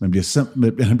 men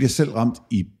han bliver selv ramt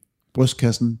i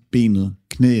brystkassen, benet,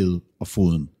 knæet og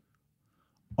foden,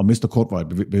 og mister kortvarigt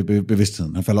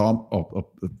bevidstheden. Han falder om og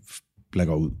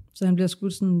blækker ud. Så han bliver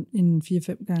skudt sådan en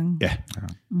 4-5 gange? Ja.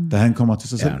 Da han kommer til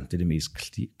sig selv. Ja, det er det mest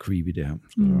creepy, det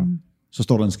her. Så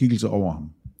står der en skikkelse over ham.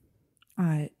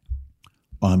 Ej.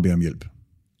 Og han beder om hjælp.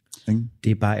 Ikke?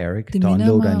 Det er bare Eric, der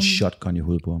unloader en shotgun i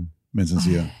hovedet på ham. Mens han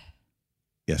siger,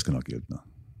 jeg skal nok hjælpe dig.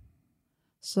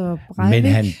 Så Breivik,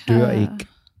 men han dør ikke.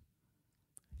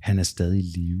 Han er stadig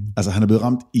i live. Altså han er blevet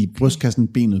ramt i brystkassen,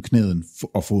 benet, knæet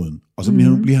og foden. Og så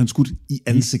bliver han skudt i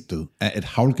ansigtet af et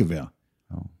haglgevær.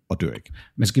 Og dør ikke.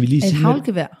 Men skal vi lige sige... Et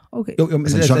haglgevær? Okay.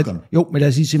 Men lad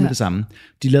os sige simpelthen det samme.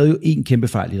 De lavede jo en kæmpe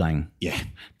fejl i drengen. Ja.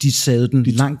 De savede den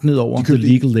langt ned over the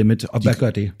legal limit. Og hvad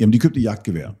gør det? Jamen de købte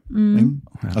jagtgevær. Ikke?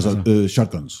 Altså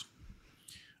shotguns.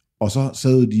 Og så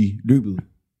savede de løbet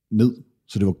ned,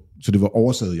 så det var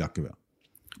oversaget jagtgevær.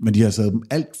 Men de har savet dem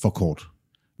alt for kort.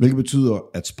 Hvilket betyder,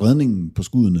 at spredningen på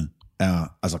skuddene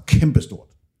er altså kæmpestort.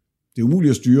 Det er umuligt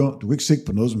at styre, du kan ikke sigte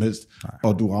på noget som helst,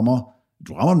 og du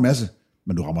rammer en masse,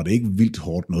 men du rammer det ikke vildt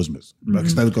hårdt noget som helst. Man kan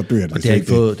stadig godt dø af det. Og det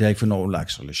har ikke fået nogen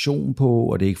acceleration på,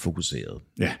 og det er ikke fokuseret.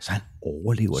 Ja. Så han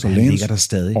overlever Så det, han ligger der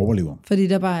stadig. Overlever. Fordi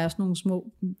der bare er sådan nogle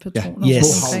små patroner. Yes.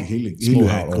 Små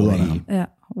havl hele krydderne. Ja,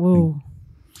 wow.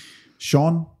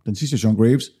 Sean, den sidste Sean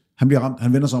Graves, han bliver ramt,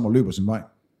 han vender sig om og løber sin vej.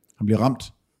 Han bliver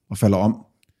ramt og falder om.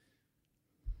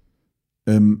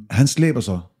 Han slæber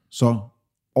sig så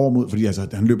over mod, fordi altså,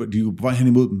 han løber, de er på vej hen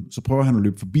imod dem, så prøver han at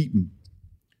løbe forbi dem.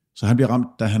 Så han bliver ramt,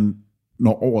 da han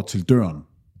når over til døren.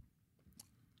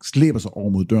 Slæber sig over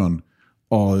mod døren,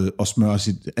 og smører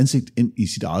sit ansigt ind i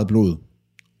sit eget blod,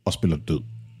 og spiller død.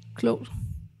 Klogt.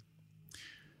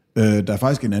 Der er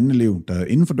faktisk en anden elev, der er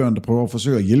inden for døren, der prøver at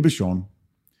forsøge at hjælpe Sean.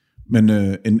 Men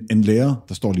en lærer,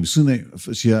 der står lige ved siden af,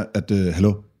 siger, at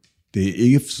hallo, det er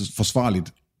ikke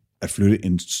forsvarligt at flytte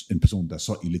en person, der er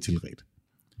så ille tilredt.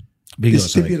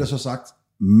 Det bliver der så sagt,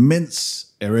 mens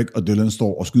Eric og Dylan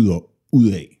står og skyder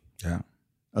ud af. Ja.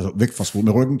 Altså væk fra skolen,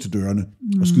 med ryggen til dørene,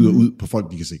 og skyder ud på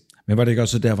folk, de kan se. Men var det ikke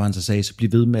også der, hvor han så sagde, så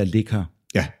bliv ved med at ligge her?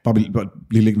 Ja, bare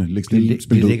blive liggende,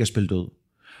 Bliv ligge og spille død.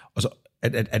 Og så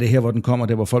er det her, hvor den kommer,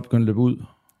 der hvor folk begynder at løbe ud?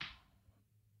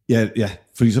 Ja,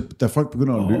 fordi så, da folk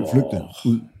begynder at flygte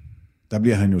ud, der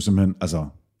bliver han jo simpelthen, altså...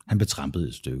 Han blev trampet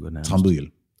i stykker nærmest. Trampet ihjel.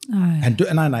 Han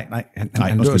dør, nej.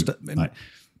 Han dør stadig. Nej.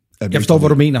 Jeg forstår, hvad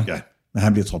du mener. Ja, men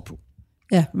han bliver trådt på.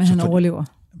 Ja, men han overlever.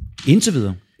 Indtil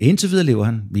videre lever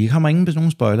han. Vi har ingen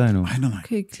nogen spoiler endnu. Nej.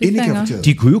 Okay, Inde i kafeteriet.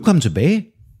 De kunne jo komme tilbage.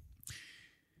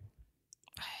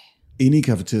 Inde i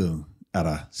kafeteriet er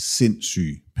der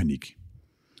sindssyg panik.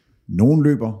 Nogen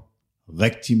løber,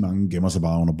 rigtig mange gemmer sig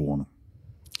bare under bordene.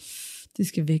 De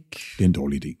skal væk. Det er en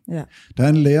dårlig idé. Ja. Der er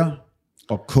en lærer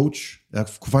og coach. Jeg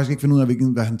kunne faktisk ikke finde ud af,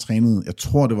 hvad han trænede. Jeg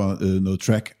tror, det var noget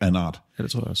track af en art. Ja,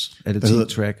 det tror jeg også. Er det team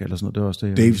track eller sådan noget? Det var også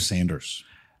det. Dave Sanders.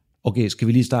 Okay, skal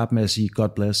vi lige starte med at sige God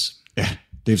bless? Ja,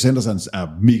 Dave Sanders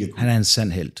er mega cool. Han er en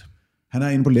sand helt. Han er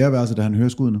inde på lærerværelset, da han hører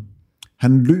skuddene.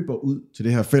 Han løber ud til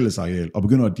det her fællesareal og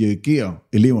begynder at dirigere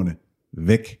eleverne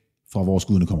væk fra, hvor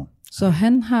skuddene kommer. Så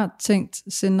han har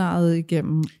tænkt scenariet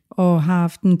igennem, og har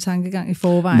haft en tankegang i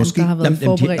forvejen, Måske. der har været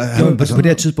forberedt. På det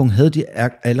her tidspunkt havde de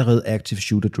allerede active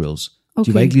shooter drills. Okay.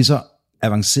 De var ikke lige så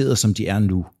avancerede, som de er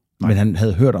nu, men han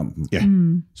havde hørt om dem. Ja.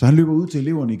 Så han løber ud til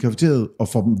eleverne i kafeteriet og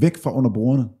får dem væk fra under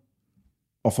bordene,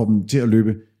 og får dem til at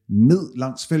løbe ned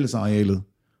langs fællesarealet,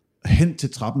 hen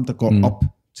til trappen, der går op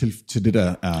til det,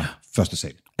 der er første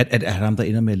sal. Er ham, der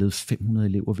ender med at lede 500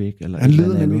 elever væk? Eller han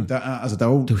leder nemlig, der er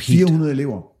jo 400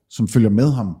 elever, som følger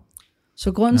med ham.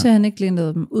 Så grunden til, at han ikke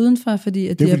glindede dem udenfor, fordi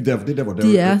at de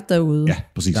er derude. Ja,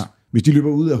 præcis. Ja. Hvis de løber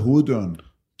ud af hoveddøren,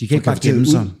 de kan ikke bare gemme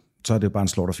sig, så er det bare en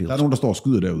slaughterfield. Der er nogen, der står og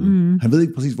skyder derude. Han ved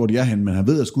ikke præcis, hvor de er henne, men han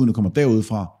ved, at skuddene kommer derude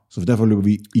fra, så derfor løber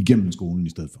vi igennem skolen i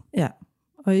stedet for. Ja,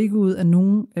 og ikke ud af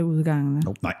nogen af udgangene.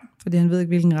 Nope. Nej. Fordi han ved ikke,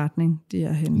 hvilken retning de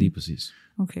er henne. Lige præcis.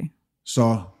 Okay.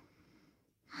 Så,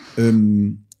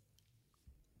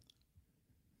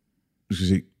 du skal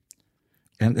se.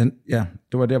 Ja,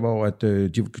 det var der, hvor at,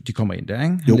 de kommer ind der,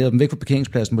 ikke? Han leder dem væk fra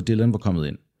parkeringspladsen, hvor Dylan var kommet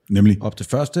ind. Nemlig. Op til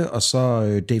første, og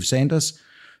så Dave Sanders,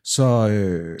 så,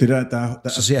 det der,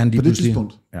 så ser han lige pludselig...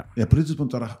 På det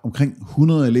tidspunkt, der er der omkring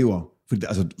 100 elever, fordi,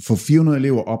 altså få 400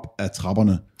 elever op af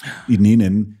trapperne i den ene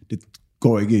ende, det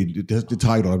går ikke, det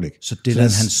tager et øjeblik. Så Dylan,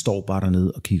 han står bare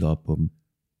dernede og kigger op på dem.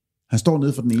 Han står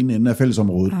nede for den ene ende af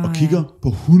fællesområdet og kigger på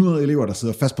 100 elever, der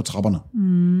sidder fast på trapperne.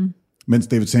 Mens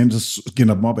David Sanders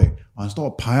skinner dem opad. Og han står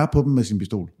og peger på dem med sin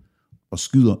pistol. Og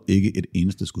skyder ikke et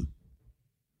eneste skud.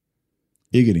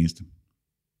 Ikke et eneste.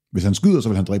 Hvis han skyder, så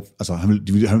vil han dræbe... Altså,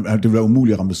 det vil være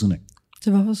umuligt at ramme ved siden af.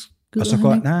 Så hvorfor skyder og så han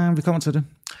går, ikke? Nej, vi kommer til det.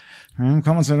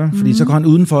 Fordi så går han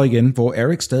udenfor igen, hvor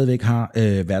Eric stadigvæk har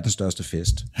verdens største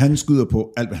fest. Han skyder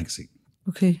på alt, hvad han kan se.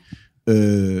 Okay.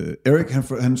 Eric,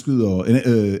 han skyder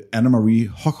Anna-Marie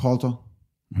Hochhalter.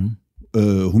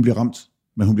 Hun bliver ramt,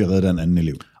 men hun bliver reddet af en anden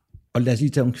elev. Og lad os lige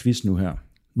tage en quiz nu her.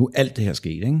 Nu er alt det her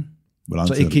sket, ikke?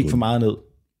 Så ikke kig for meget ned.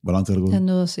 Hvor lang tid er det gået? Jeg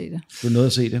nåede at se det. Du nåede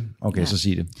at se det? Okay, så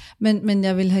sig det. Men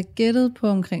jeg vil have gættet på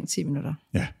omkring 10 minutter.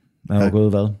 Ja. Der er gået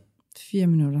hvad? 4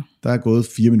 minutter. Der er gået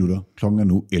 4 minutter. Klokken er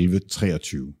nu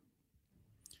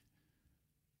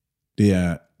 11:23. De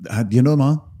har nået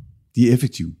meget. De er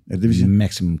effektive. Er det det, vi siger?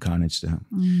 Maximum carnage, det her.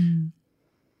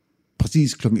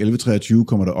 Præcis klokken 11:23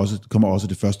 kommer også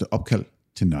det første opkald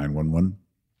til 911.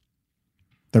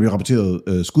 Der bliver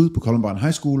rapporteret skud på Columbine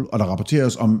High School, og der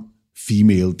rapporteres om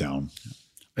female down.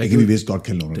 Det kan vi vist godt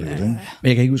kalde under det. Ikke? Men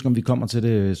jeg kan ikke huske, om vi kommer til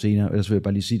det senere, ellers vil jeg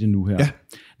bare lige sige det nu her. Ja.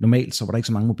 Normalt så var der ikke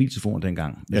så mange mobiltelefoner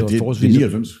dengang. Men ja, det var forholdsvis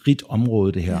et rigt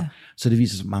område, det her. Ja. Så det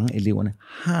viser sig, at mange af eleverne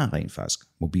har rent faktisk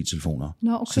mobiltelefoner.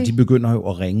 Nå, okay. Så de begynder jo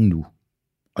at ringe nu.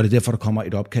 Og det er derfor, der kommer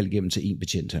et opkald igennem til en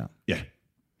betjent her. Ja.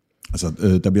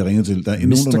 Altså, der bliver ringet til... Der er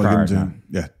nogen, der igennem til...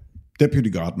 Ja. Deputy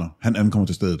Gardner, han ankommer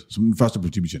til stedet som den første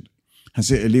politibetjent. Han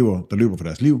ser elever, der løber for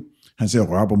deres liv. Han ser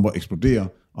rørbomber eksplodere,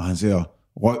 og han ser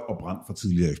røg og brand fra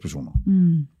tidligere eksplosioner.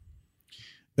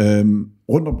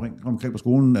 Rundt omkring på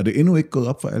skolen er det endnu ikke gået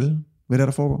op for alle, hvad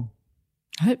der foregår.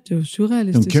 Nej, det er jo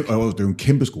surrealistisk. Det er jo en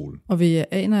kæmpe skole. Og vi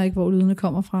aner ikke, hvor lydene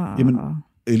kommer fra. Jamen,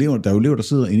 der er jo elever, der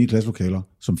sidder inde i klasselokaler,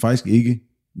 som faktisk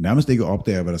nærmest ikke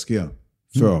opdager, hvad der sker,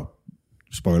 før,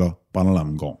 spoiler,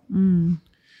 brandalarmen går.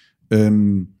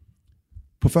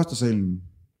 På første salen,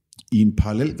 i en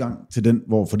parallel gang til den,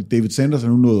 hvor fordi David Sanders er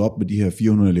nu nået op med de her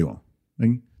 400 elever.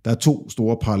 Ikke? Der er 2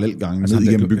 store parallelgange ned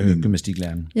igennem bygningen.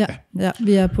 Gymnastiklæreren. Ja,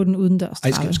 vi er på den udendørs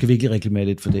trappe. Skal vi ikke lige reklamere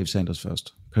lidt for David Sanders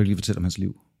først? Kan du lige fortælle om hans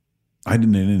liv? Nej,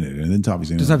 den tager vi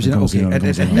senere. Det tager vi senere, okay.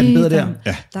 Er den bedre der?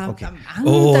 Ja. Okay.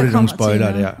 Det er nogle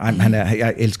spoiler der. Ej,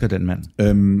 jeg elsker den mand.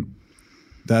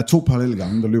 Der er 2 parallelle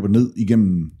gange, der løber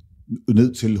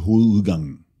ned til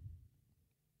hovedudgangen.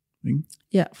 Ikke?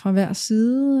 Ja, fra hver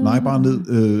side? Nej, bare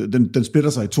ned. Den splitter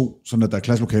sig i 2, sådan at der er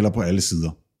klasselokaler på alle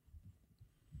sider.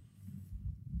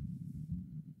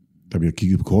 Der bliver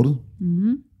kigget på kortet.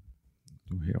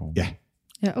 Du er herovre. Ja.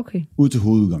 Ja, okay. Ud til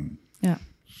hovedudgangen. Ja.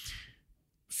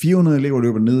 400 elever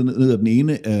løber ned ad den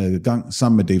ene gang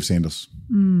sammen med Dave Sanders.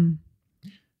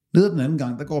 Ned ad den anden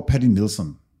gang, der går Patty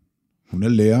Nielsen. Hun er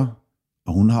lærer,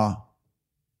 og hun har,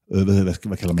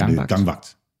 hvad kalder man det?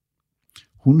 Gangvagt.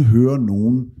 Hun hører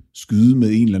nogen skyde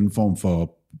med en eller anden form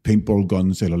for paintball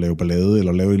guns, eller lave ballade,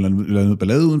 eller lave en eller anden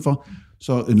ballade udenfor.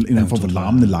 Så en eller anden form for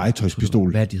larmende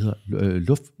legetøjspistol. Hvad de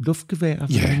hedder? Luftgevær?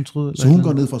 Ja, hun troede, så hun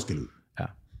går ned for at skælde ud. Ja.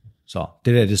 Så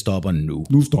det stopper nu.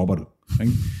 Nu stopper det.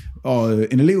 Ikke?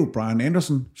 Og en elev, Brian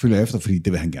Anderson, følger efter, fordi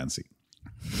det vil han gerne se.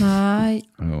 Nej.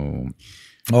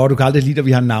 Du kan aldrig lide, at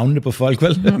vi har navnene på folk,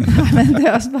 vel? Nej, men det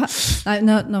er også bare...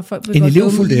 Nej, når folk en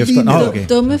elev fulgte efter. Okay.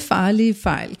 Dumme, farlige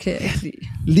fejl, kan jeg ikke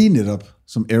lide. Lige netop,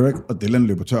 som Eric og Dylan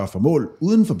løber tør for mål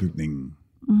uden for bygningen,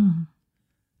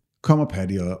 kommer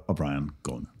Patty og Brian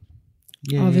gående.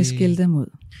 Og vil skille dem ud.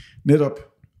 Netop.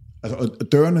 Altså,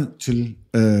 og dørene til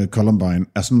Columbine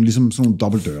er sådan, ligesom sådan nogle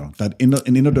dobbeltdøre. Der er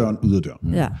en inderdør og en yderdør.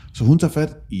 Ja. Så hun tager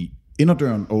fat i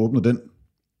inderdøren og åbner den.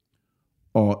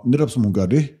 Og netop som hun gør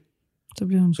det, så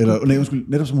bliver hun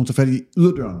netop som hun tager fat i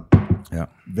yderdøren,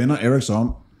 vender Eric sig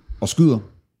om og skyder.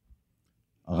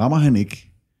 Og rammer han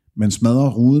ikke, men smadrer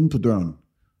ruden på døren,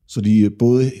 så de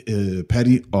både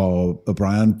Patty og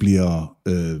Brian bliver,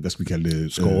 hvad skal vi kalde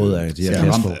det? Skåret af de her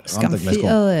glasskår.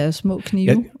 Skamferet af små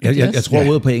knive. Jeg tror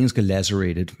ordet på engelsk er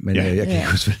lacerated, men jeg kan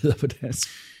ikke huske, hvad det hedder på dansk.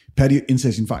 Patty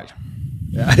indser sin fejl.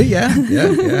 Ja,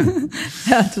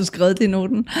 du skrev det i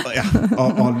noten.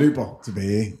 og løber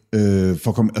tilbage for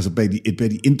at komme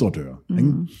bag de indre døre.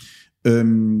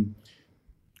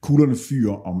 Kuglerne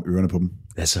fyrer om ørerne på dem.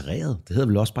 Lacereret? Det hedder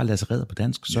vel også bare lacereret på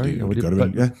dansk? Sorry, det gør det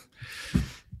vel, ja.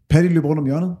 Patty løber rundt om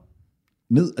hjørnet,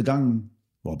 ned ad gangen,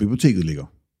 hvor biblioteket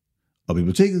ligger. Og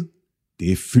biblioteket,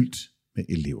 det er fyldt med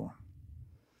elever.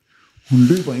 Hun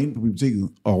løber ind på biblioteket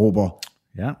og råber...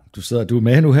 Ja, du er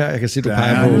med nu her. Jeg kan se, du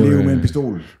peger på... Der er en elev med en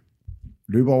pistol.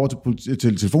 Løber over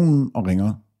til telefonen og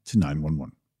ringer til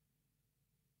 911.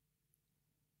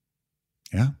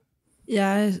 Ja.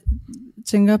 Jeg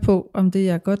tænker på, om det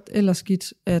er godt eller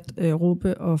skidt at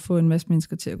råbe og få en masse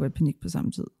mennesker til at gå i panik på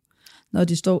samme tid. Når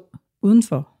de står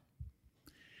udenfor.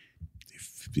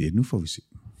 Det nu får vi se.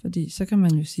 Fordi så kan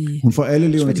man jo sige... Hun får alle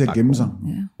eleverne til at gemme sig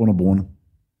under bordene,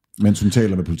 mens hun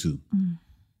taler med politiet.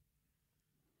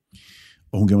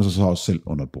 Og hun gemmer sig så også selv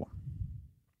under et bord.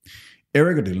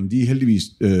 Eric og Dylan, de er heldigvis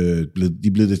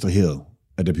blevet distraheret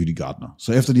af Deputy Gardner.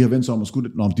 Så efter de har vendt sig om og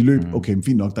skudt, når de løb, okay,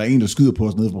 fint nok, der er en, der skyder på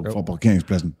os nede fra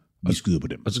parkeringspladsen. Vi skyder på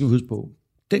dem. Og så skal vi huske på,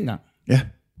 dengang,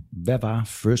 hvad var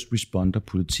First Responder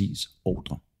politis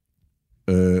ordre?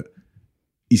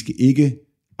 I skal ikke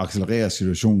accelerere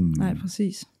situationen. Nej,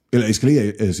 præcis. Eller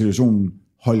eskalere situationen,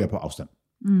 hold jer på afstand.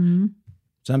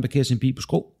 Så han parkerer sin bil på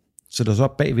skrå, sætter sig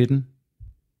op bag ved den,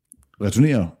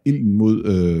 returnerer ilden mod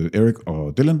Eric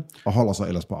og Dylan, og holder sig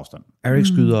ellers på afstand. Eric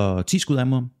skyder 10 skud af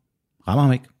mod ham, rammer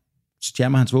ham ikke, så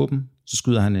jammer hans våben, så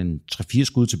skyder han en 3-4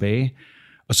 skud tilbage,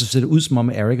 og så ser det ud som om,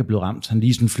 at Eric er blevet ramt. Han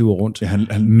lige sådan flyver rundt.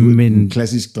 Ja, men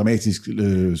klassisk, dramatisk,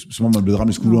 som om han er blevet ramt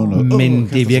i skulderen. Men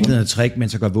det er virkelig et trick, men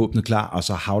så gør våbnet klar, og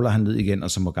så havler han ned igen,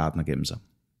 og så må Gardner gemme sig.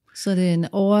 Så det er en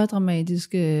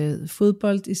overdramatisk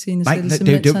fodbold i scenesættelse,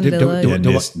 mens han lader...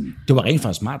 Det var rent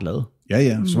faktisk smart lavet.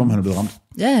 Ja, som om han er blevet ramt.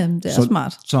 Ja, det er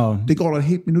smart. Så det går der et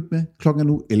helt minut med. Klokken er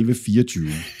nu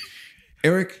 11:24.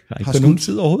 Eric har skudt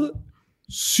tid overhovedet.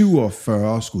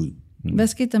 47 skud. Hvad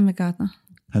skete der med Gardner?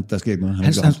 Der sker ikke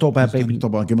noget. Han står bare bag bilen. Han står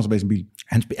bare og gemmer sig bag sin bil.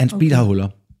 Hans bil har huller.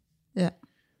 Ja.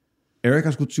 Eric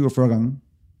har skudt 47 gange.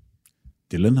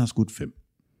 Dylan har skudt 5.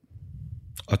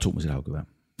 Og 2 med sit havgevær.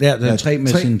 Ja, 3 med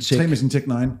sin Tech. 3 med sin Tech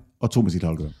 9, og 2 med sit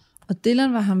havgevær. Og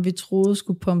Dylan var ham, vi troede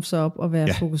skulle pumpe sig op og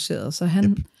være fokuseret.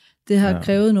 Så det har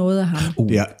krævet noget af ham.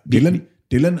 Det er,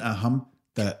 Dylan er ham,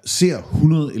 der ser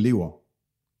 100 elever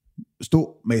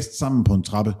stå mast sammen på en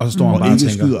trappe, og så står han bare og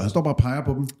tænker. Skyder. Han står bare og peger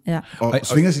på dem, og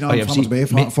svinger sin arm frem og tilbage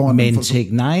foran dem. Men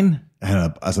Tech 9? Han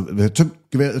har altså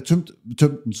tømt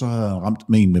den, så har han ramt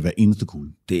med en med hver eneste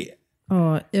kugle. Det.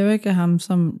 Og Eric er ham,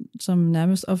 som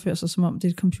nærmest opfører sig, som om det er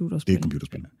et computerspil. Det er et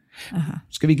computerspil. Aha.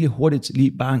 Skal vi ikke lige hurtigt,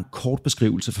 bare en kort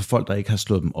beskrivelse for folk, der ikke har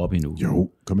slået dem op endnu? Jo,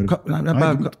 kom med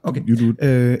det. Okay.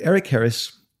 Eric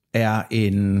Harris er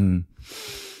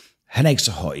han er ikke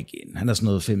så høj igen. Han er sådan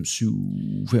noget 5'7",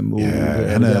 5'8". Ja,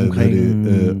 han er omkring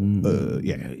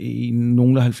i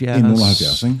nogle 70. I nogle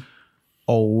 70, ikke?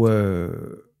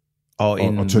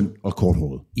 Og tynd og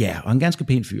korthåret. Ja, og en ganske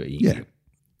pæn fyr egentlig. Ja.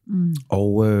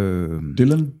 Og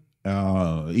Dylan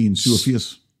er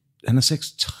 1,87. Han er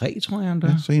 6'3", tror jeg, han der.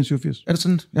 Ja, så 1,87. Er det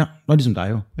sådan? Ja, nå, ligesom dig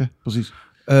jo. Ja, præcis.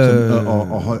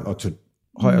 Og høj og tynd.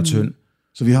 Høj og tynd.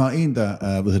 Så vi har en, der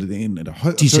er, en, der er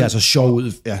høj og de ser altså sjov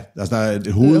ud. Ja, altså der er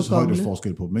et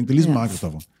hovedshøjdeforskel på dem. Ikke? Det er ligesom Mark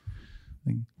Christoffer.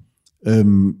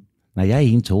 Nej, jeg er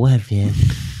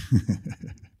 1,72.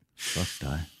 Fuck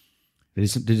dig. Det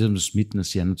er ligesom Smitten og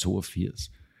siger, han er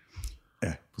 82.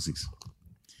 Ja, præcis.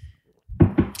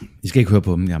 I skal ikke høre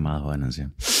på dem, jeg er meget højere, end han siger.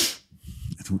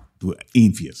 Du er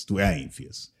 81. Du er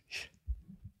 81.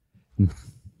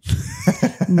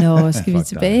 Nå, skal vi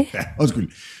tilbage? Ja,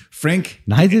 undskyld. Frank.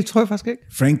 Nej, det tror jeg faktisk ikke.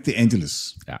 Frank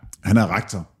DeAngelis. Ja. Han er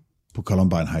rektor på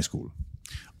Columbine High School.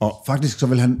 Og faktisk så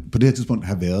vil han på det her tidspunkt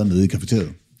have været nede i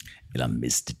kafeteriet. Eller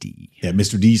Mr. D. Ja,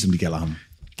 Mr. D, som de kalder ham.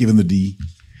 Give him the D.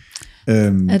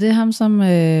 Er det ham, som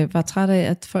var træt af,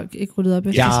 at folk ikke ryddede op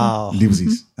efter sig? Ja, lige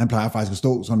præcis. Han plejer faktisk at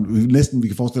stå sådan, næsten vi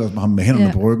kan forestille os med ham med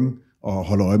hænderne på ryggen, og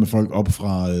holde øje med folk op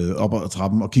ad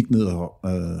trappen, og kigge ned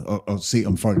og se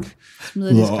om folk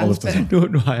smider de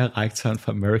skraldespand. Nu har jeg rektoren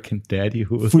for American Daddy i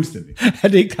hovedet. Fuldstændig. Er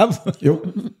det ikke ham? Jo,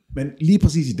 men lige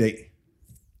præcis i dag,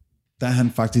 der er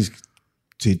han faktisk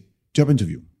til et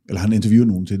jobinterview, eller han interviewer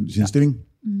nogen til sin stilling.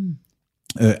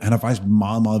 Han er faktisk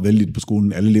meget, meget vældig på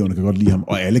skolen. Alle eleverne kan godt lide ham,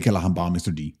 og alle kalder ham bare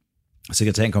Mr. D. Og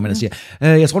sekretæren kommer ind og siger,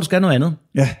 jeg tror, du skal have noget andet.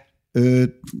 Ja,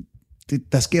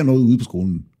 der sker noget ude på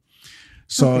skolen.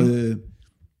 Så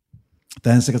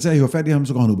da hans sekretær hiver fat i ham,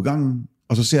 så går han ud på gangen,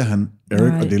 og så ser han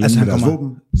Eric og Dylan med deres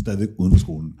våben stadigvæk uden for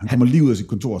skolen. Han kommer lige ud af sit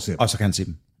kontor og ser dem. Og så kan han se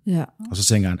dem. Ja. Og så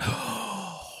tænker han,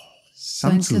 så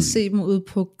han kan se dem ude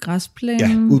på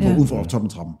græsplænen? Ja, ude for toppen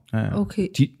af trappen. Ja. Okay.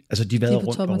 De vader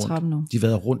rundt og rundt. De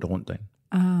vader rundt og rundt derinde.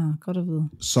 Godt at vide.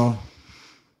 Så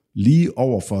lige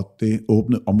over for det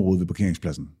åbne område ved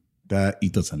parkeringspladsen, der er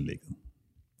idrætsanlægget.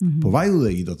 På vej ud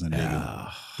af idrætsanlægget,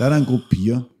 der er der en gruppe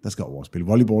piger, der skal overspille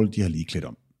volleyball. De har lige klædt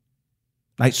om.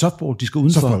 Nej, softball, de skal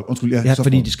udenfor. Softball, undskyld, ja, softball.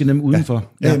 Fordi de skal nemlig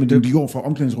udenfor. Ja, men de går fra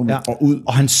omklædningsrummet og ud.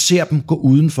 Og han ser dem gå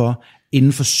udenfor,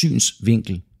 inden for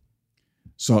synsvinkel.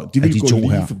 Så de vil gå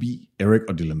lige forbi Eric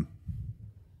og Dylan.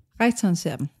 Rektoren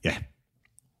ser dem. Ja.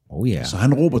 Oh yeah. Så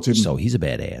han råber til dem. So he's a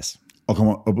badass.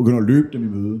 Og begynder at løbe dem i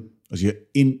møde, og siger,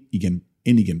 ind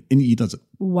i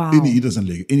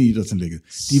idrætsanlægget.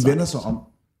 De vender sig om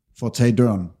for at tage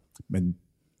døren, men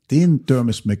det er en dør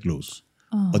med smæklås,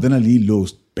 og den er lige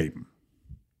låst bag dem.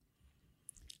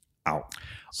 Au.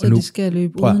 Så nu, de skal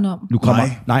løbe udenom?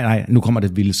 Nu kommer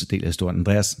det vildeste del af historien.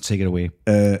 Andreas, take it away.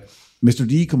 Mr.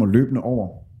 D kommer løbende over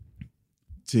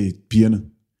til pigerne,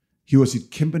 hiver sit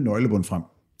kæmpe nøglebund frem.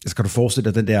 Skal du forestille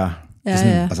dig den der...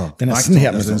 Altså, den er sådan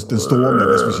her. Den store med,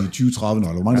 hvad skal vi sige, 20-30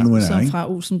 nøgler. Hvor mange nu er, som ikke?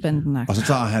 fra Olsenbanden. Og så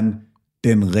tager han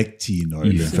den rigtige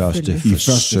nøgle. I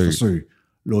første forsøg.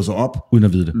 Låser op. Uden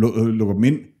at vide det. Lukker dem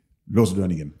ind. Låser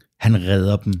døren igen. Han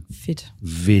redder dem. Fedt.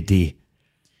 Ved det.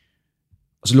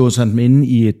 Og så låser han dem inde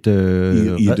i et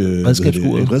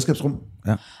redskabsrum.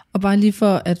 Ja. Og bare lige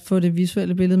for at få det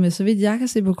visuelle billede med, så vidt jeg kan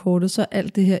se på kortet, så er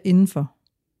alt det her indenfor.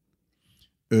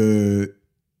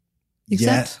 Ikke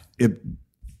sandt?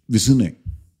 Ved siden af.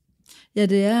 Ja,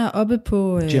 det er oppe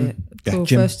på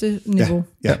første niveau.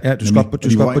 Ja, du skal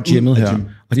op på gymmet her.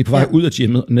 Og de er på vej ud af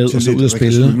gymmet, ned og så ud at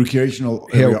spille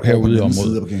herude i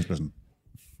området.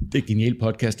 Det er et genialt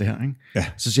podcast, det her, ikke? Ja.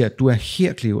 Så siger jeg, du er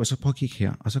her, Cleo, og så prøv at kigge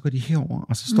her. Og så går de herover,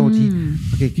 og så står de...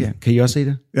 Okay, kan I også se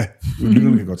det? Ja,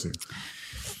 lytterne kan godt se det.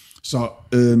 Så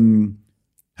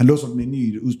han låser dem inde i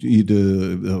et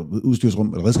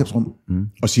udstyrsrum, eller redskabsrum,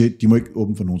 og siger, de må ikke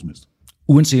åbne for nogen som helst.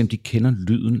 Uanset om de kender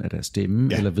lyden af deres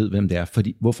stemme, eller ved, hvem det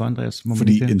er. Hvorfor, Andreas?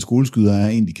 Fordi en skoleskyder er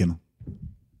en, de kender.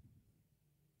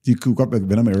 De kunne godt være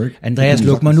venner med Eric. Andreas,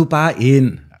 luk mig nu bare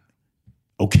ind.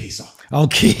 Okay så.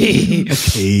 Okay.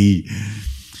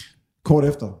 Kort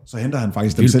efter, så henter han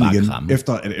faktisk dem selv igen.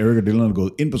 Efter at Eric og Dylan er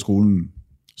gået ind på skolen,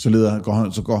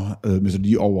 så går Mr.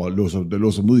 D over og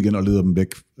låser dem ud igen og leder dem væk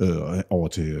over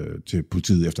til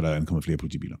politiet, efter der er ankommet flere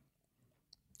politibiler.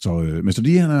 Så Mr. D,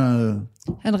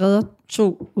 Han redder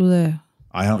 2 ud af...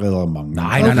 Ej, han redder mange.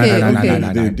 Nej.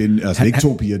 Det er altså ikke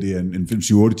 2 piger, det er en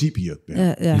 5-7-8-10 piger.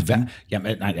 Ja.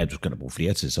 Jamen, nej, du skal da bruge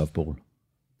flere til softball.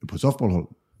 På softballhold?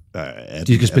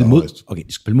 De skal spille mod... Okay,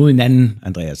 de skal spille mod hinanden,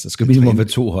 Andreas. Så skal minimum være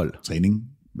 2 hold. Træning.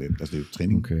 Altså, det er jo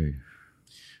træning. Okay.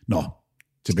 Nå,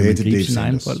 tilbage til Dave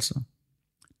Sanders.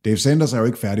 Dave Sanders er jo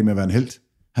ikke færdig med at være en helt.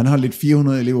 Han har lidt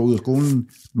 400 elever ud af skolen.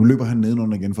 Nu løber han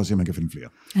nedenunder igen for at se, om han kan finde flere.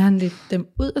 Er han lidt dem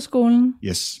ud af skolen?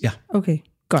 Yes. Ja. Okay,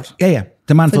 godt. Ja,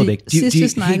 dem har han fået væk. Sidst vi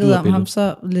snakkede om ham,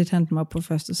 så lidt han dem op på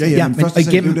første side. Ja, men og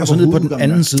igennem, og så ned på den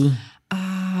anden side.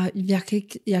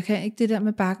 Jeg kan ikke det der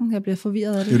med bakken. Jeg bliver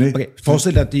forvirret af det. Okay,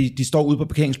 forestil dig, at de står ude på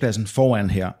parkeringspladsen foran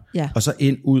her, og så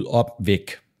ind, ud, op,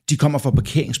 væk. De kommer fra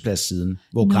parkeringspladssiden,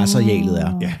 hvor græsarealet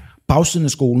er. Ja. Bagsiden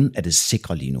af skolen er det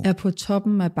sikre lige nu. Er på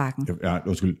toppen af bakken. Ja,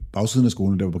 undskyld. Bagsiden af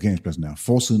skolen, der hvor parkeringspladsen er.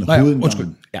 Forsiden af hovedindgangen. Undskyld.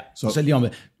 Ja, så lige om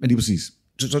det. Men lige præcis.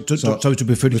 Så hvis du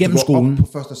bliver født igennem skolen... Hvis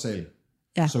du går op på første sal,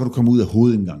 så kan du komme ud af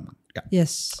hovedindgangen. Ja.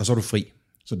 Yes. Og så er du fri.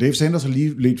 Så Dave Sanders har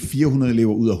lige ledt 400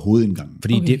 elever ud af hovedindgangen.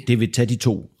 Fordi det vil tage de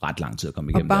 2 ret lang tid at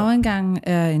komme igennem. Og bagindgangen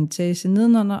er en etage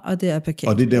nedenunder, og det er parkeringspladsen.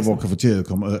 Og det er der, hvor kafeteriet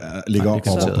ligger op,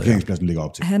 og parkeringspladsen ligger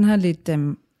op til. Han har ledt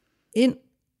dem ind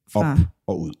fra... Op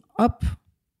og ud. Op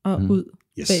og ud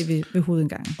bag ved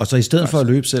hovedindgangen. Og så i stedet for at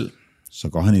løbe selv, så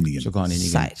går han ind igen.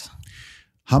 Sejt.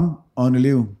 Ham og en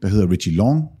elev, der hedder Richie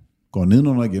Long, går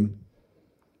nedenunder igen,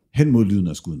 hen mod lyden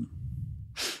af skuddene.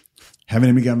 Han vil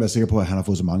nemlig gerne være sikker på, at han har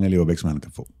fået så mange elever væk, som han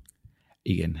kan få.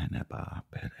 Igen, han er bare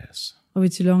badass. Og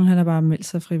Richie Long, han har bare meldt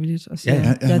sig frivilligt og siger,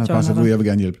 han er bare så jeg vil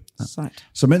gerne hjælpe. Sejt.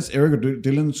 Så mens Eric og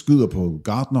Dylan skyder på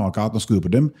Gardner, og Gardner skyder på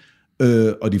dem,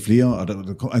 og de flere, og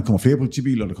der kommer flere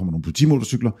politibiler, og der kommer nogle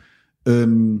politimotorcykler,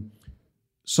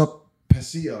 så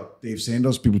passerer Dave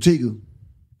Sanders biblioteket,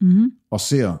 og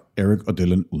ser Eric og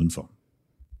Dylan udenfor.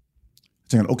 Så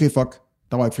tænker han, okay, fuck,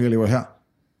 der var ikke flere elever her.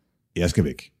 Jeg skal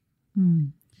væk.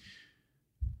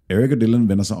 Eric og Dylan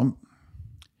vender sig om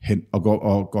hen og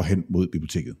går hen mod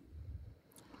biblioteket.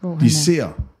 De ser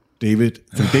David,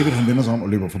 for David han vender sig om og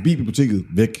løber forbi biblioteket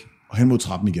væk og hen mod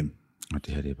trappen igen. Og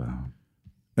det her, det er bare...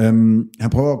 Han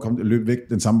prøver at løbe væk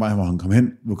den samme vej, hvor han kom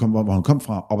hen, hvor han kom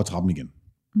fra, op ad trappen igen.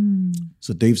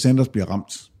 Så Dave Sanders bliver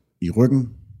ramt i ryggen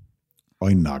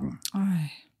og i nakken.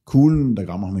 Kuglen, der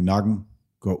rammer ham i nakken,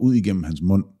 går ud igennem hans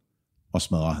mund og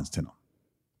smadrer hans tænder.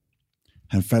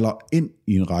 Han falder ind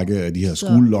i en række af de her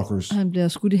school lockers. Han bliver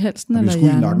skudt i halsen eller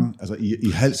hjernen? Han bliver skudt i nakken, altså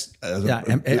i halsen,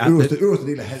 altså øverste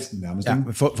del af halsen nærmest. Ja,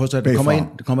 forstår det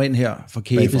kommer ind her fra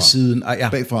kæbesiden.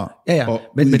 Bagfra. Ja.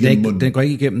 Men den går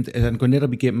ikke igennem, altså den går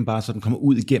netop igennem bare, så den kommer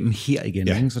ud igennem her igen.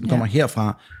 Ja. Ikke? Så den kommer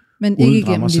herfra. Men ikke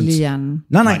igennem lille hjernen.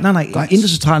 Nej. Intet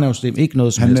centralnervesystem, ikke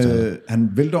noget som helst. Han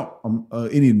vælter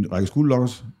ind i en række school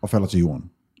lockers og falder til jorden.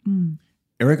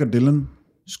 Eric og Dylan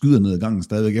skyder ned ad gangen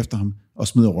stadigvæk efter ham og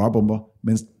smider rørbomber,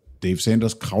 mens Dave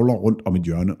Sanders kravler rundt om et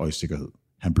hjørne og i sikkerhed.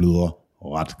 Han bløder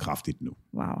ret kraftigt nu.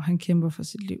 Wow, han kæmper for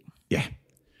sit liv. Ja.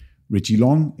 Richie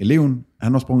Long, eleven,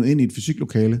 han har sprunget ind i et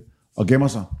fysiklokale og gemmer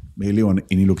sig med eleverne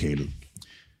inde i lokalet.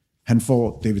 Han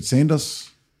får David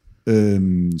Sanders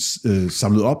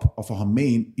samlet op og får ham med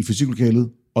ind i fysiklokalet,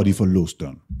 og de får låst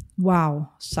døren. Wow,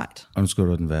 sejt. Og nu skal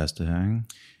du den værste her, ikke?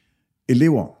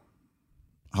 Elever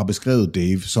har beskrevet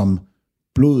Dave som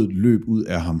blodet løb ud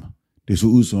af ham. Det så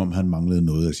ud, som om han manglede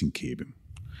noget af sin kæbe.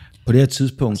 På det her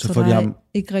tidspunkt, så får de ham...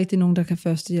 ikke rigtig nogen, der kan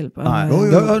førstehjælpe. Nej,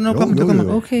 jo,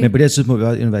 kommer. Okay. Men på det her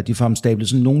tidspunkt, de får ham stablet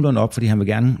sådan nogenlunde op, fordi han vil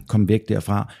gerne komme væk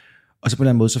derfra. Og så på en eller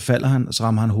anden måde, så falder han, og så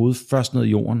rammer han hovedet først ned i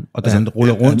jorden, og da han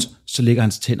ruller rundt, så ligger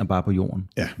hans tænder bare på jorden.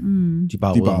 Ja, de er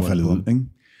bare faldet ud. Ikke?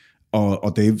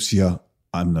 Og Dave siger,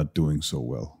 I'm not doing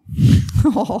so well.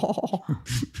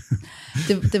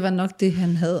 det var nok det,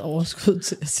 han havde overskud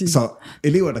til at sige. Så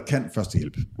elever, der kan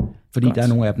førstehjælp. Fordi godt. Der er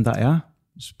nogle af dem, der er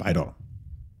spider.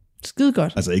 Skide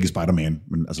godt. Altså ikke Spider-Man,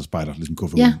 men altså spider, ligesom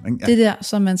KFU. Ja, det der,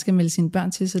 som man skal melde sine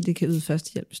børn til, så de kan yde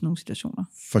førstehjælp i nogle situationer.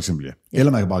 For eksempel, ja.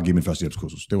 Eller man kan bare give dem et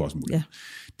førstehjælpskursus. Det var også muligt. Ja.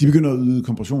 De begynder at yde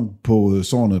kompression på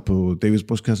sårene på Davids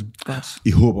brystkasse. Godt.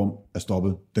 I håb om at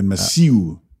stoppe den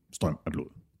massive strøm af blod.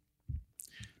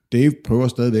 Dave prøver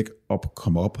stadigvæk at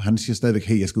komme op. Han siger stadigvæk,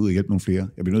 hey, jeg skal ud og hjælpe nogle flere.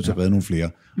 Jeg bliver nødt til at redde nogle flere.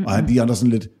 Mm-hmm. Og de andre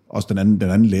sådan lidt, også den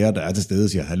anden lærer, der er til stede,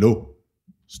 siger, hallo,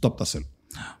 stop dig selv.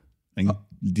 Ja.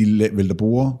 De vælter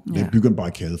borer, det bygger en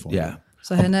barrikade for ham.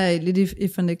 Så han er lidt i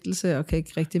fornægtelse og kan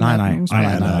ikke rigtig mærke nogen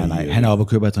smerte. Nej. Han er oppe og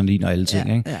køber adrenalin og alle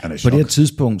ting. Ikke? Ja. På det her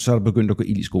tidspunkt, så er der begyndt at gå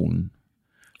ild i skolen.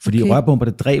 Fordi rørbomber,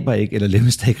 det dræber ikke, eller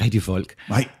lemmes ikke rigtig folk.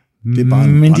 Nej, det er bare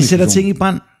men de sætter ting i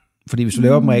brand. Fordi hvis du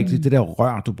laver dem rigtigt, det der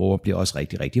rør, du bruger, bliver også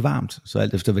rigtig, rigtig varmt. Så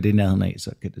alt efter, hvad det er nærheden af,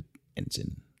 så kan det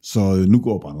antænde. Så nu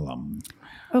går brandalarmen.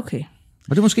 Okay. Og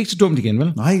det er måske ikke så dumt igen,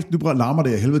 vel? Nej, nu larmer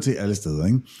det af helvede til alle steder.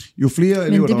 Ikke? Jo flere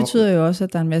elever, Men det betyder jo også,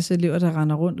 at der er en masse elever, der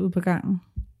render rundt ude på gangen.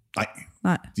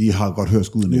 Nej, de har godt hørt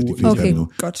skuden efter de fleste af dem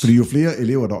nu. Godt. Fordi jo flere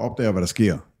elever, der opdager, hvad der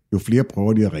sker, jo flere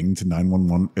prøver de at ringe til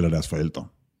 911 eller deres forældre.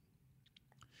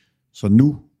 Så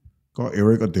nu går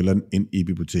Erik og Dylan ind i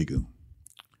biblioteket.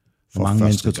 Hvor mange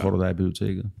mennesker tror du, der er i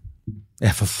biblioteket?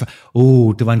 Ja,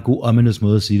 det var en god ominous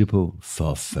måde at sige det på.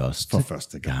 For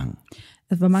første gang.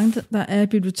 Altså, hvor mange der er i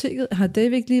biblioteket? Har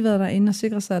David ikke lige været derinde og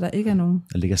sikret sig, at der ikke er nogen?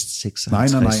 Der ligger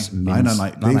 56 Nej.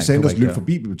 Det er Sanders løb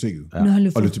forbi biblioteket. Ja.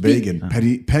 Og løb tilbage igen.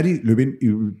 Patty løb ind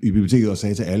i biblioteket og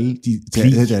sagde til alle,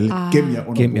 gem jer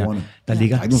under bordene. Der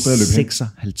ligger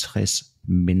 56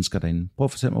 mennesker derinde. Prøv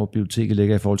at fortælle mig, hvor biblioteket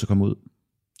ligger i forhold til at komme ud.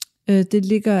 Det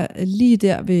ligger lige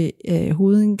der ved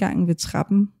hovedindgangen ved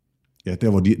trappen. Ja,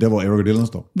 der hvor Erik og Dylan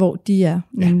står. Hvor de er,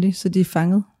 nemlig, så de er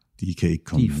fanget. De kan ikke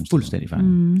komme. De er fuldstændig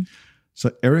fanget. Så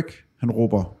Erik, han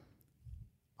råber,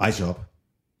 rejse op.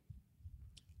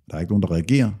 Der er ikke nogen, der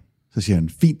reagerer. Så siger han,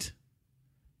 fint,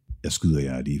 jeg skyder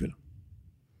jer alligevel.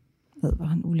 Ved, hvor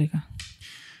han ulækker.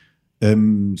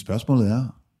 Spørgsmålet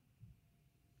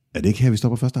er det ikke her, vi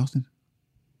stopper første afsnit?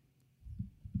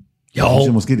 Jo. Jeg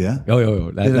synes, måske det er. Jo.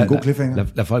 Det er en god cliffhanger.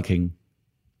 Lad folk hænge.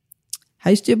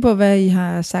 Har I styr på, hvad I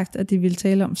har sagt, at de vil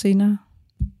tale om senere?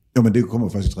 Jo, men det kommer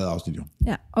først i 3. afsnit, jo.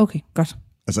 Ja, okay, godt.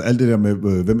 Altså alt det der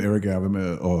med, hvem Erik er, hvem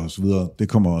er, og så videre, det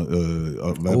kommer,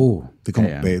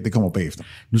 det kommer bagefter.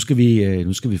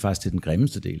 Nu skal vi faktisk til den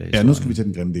grimmeste del af historien. Ja, nu skal vi til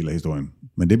den grimme del af historien.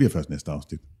 Men det bliver først næste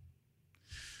afsnit.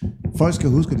 Folk skal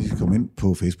huske, at de skal komme ind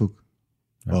på Facebook,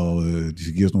 og de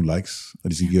skal give os nogle likes, og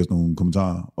de skal give os nogle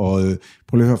kommentarer. Og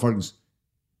prøv lige at høre, folkens.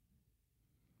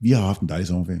 Vi har haft en dejlig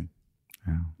sommerferie.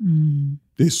 Ja.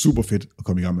 Det er super fedt at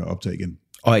komme i gang med at optage igen.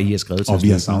 Og I har skrevet til og vi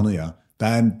har savnet jer. Der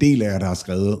er en del af jer, der har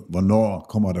skrevet, hvornår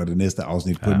kommer der det næste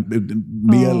afsnit på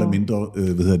mere eller mindre,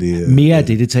 mere af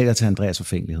det taler til Andreas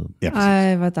forfængelighed. Ja,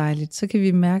 ej, hvor dejligt. Så kan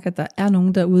vi mærke, at der er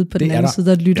nogen derude på den anden side,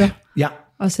 der lytter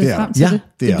og ser frem til det.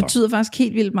 Det betyder faktisk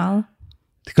helt vildt meget.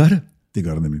 Det gør det. Det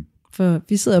gør det nemlig. For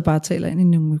vi sidder jo bare og taler ind i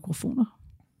nogle mikrofoner.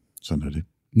 Sådan er det.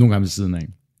 Nogle gange ved siden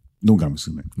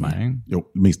af. Nej, ikke? Jo,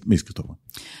 mest Kristoffer.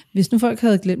 Hvis nu folk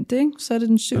havde glemt det, ikke, så er det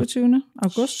den 27.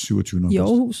 august. 27. august. I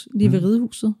Aarhus, lige ved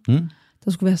Ridehuset.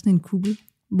 Der skulle være sådan en kuppel,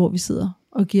 hvor vi sidder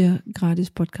og giver gratis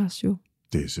podcast show.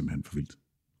 Det er simpelthen for vildt.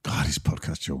 Gratis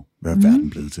podcast show. Hvad er verden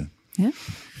blevet til? Ja.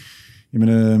 Jamen,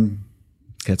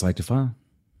 kan jeg trække det fra?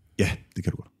 Ja, det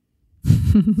kan du godt.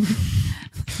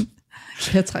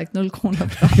 Kan jeg trække 0 kroner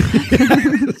fra?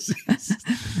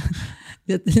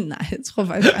 Nej, jeg tror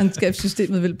faktisk, at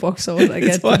regnskabssystemet vil bokse over, der ikke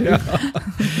er det.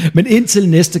 Men indtil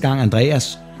næste gang,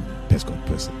 Andreas,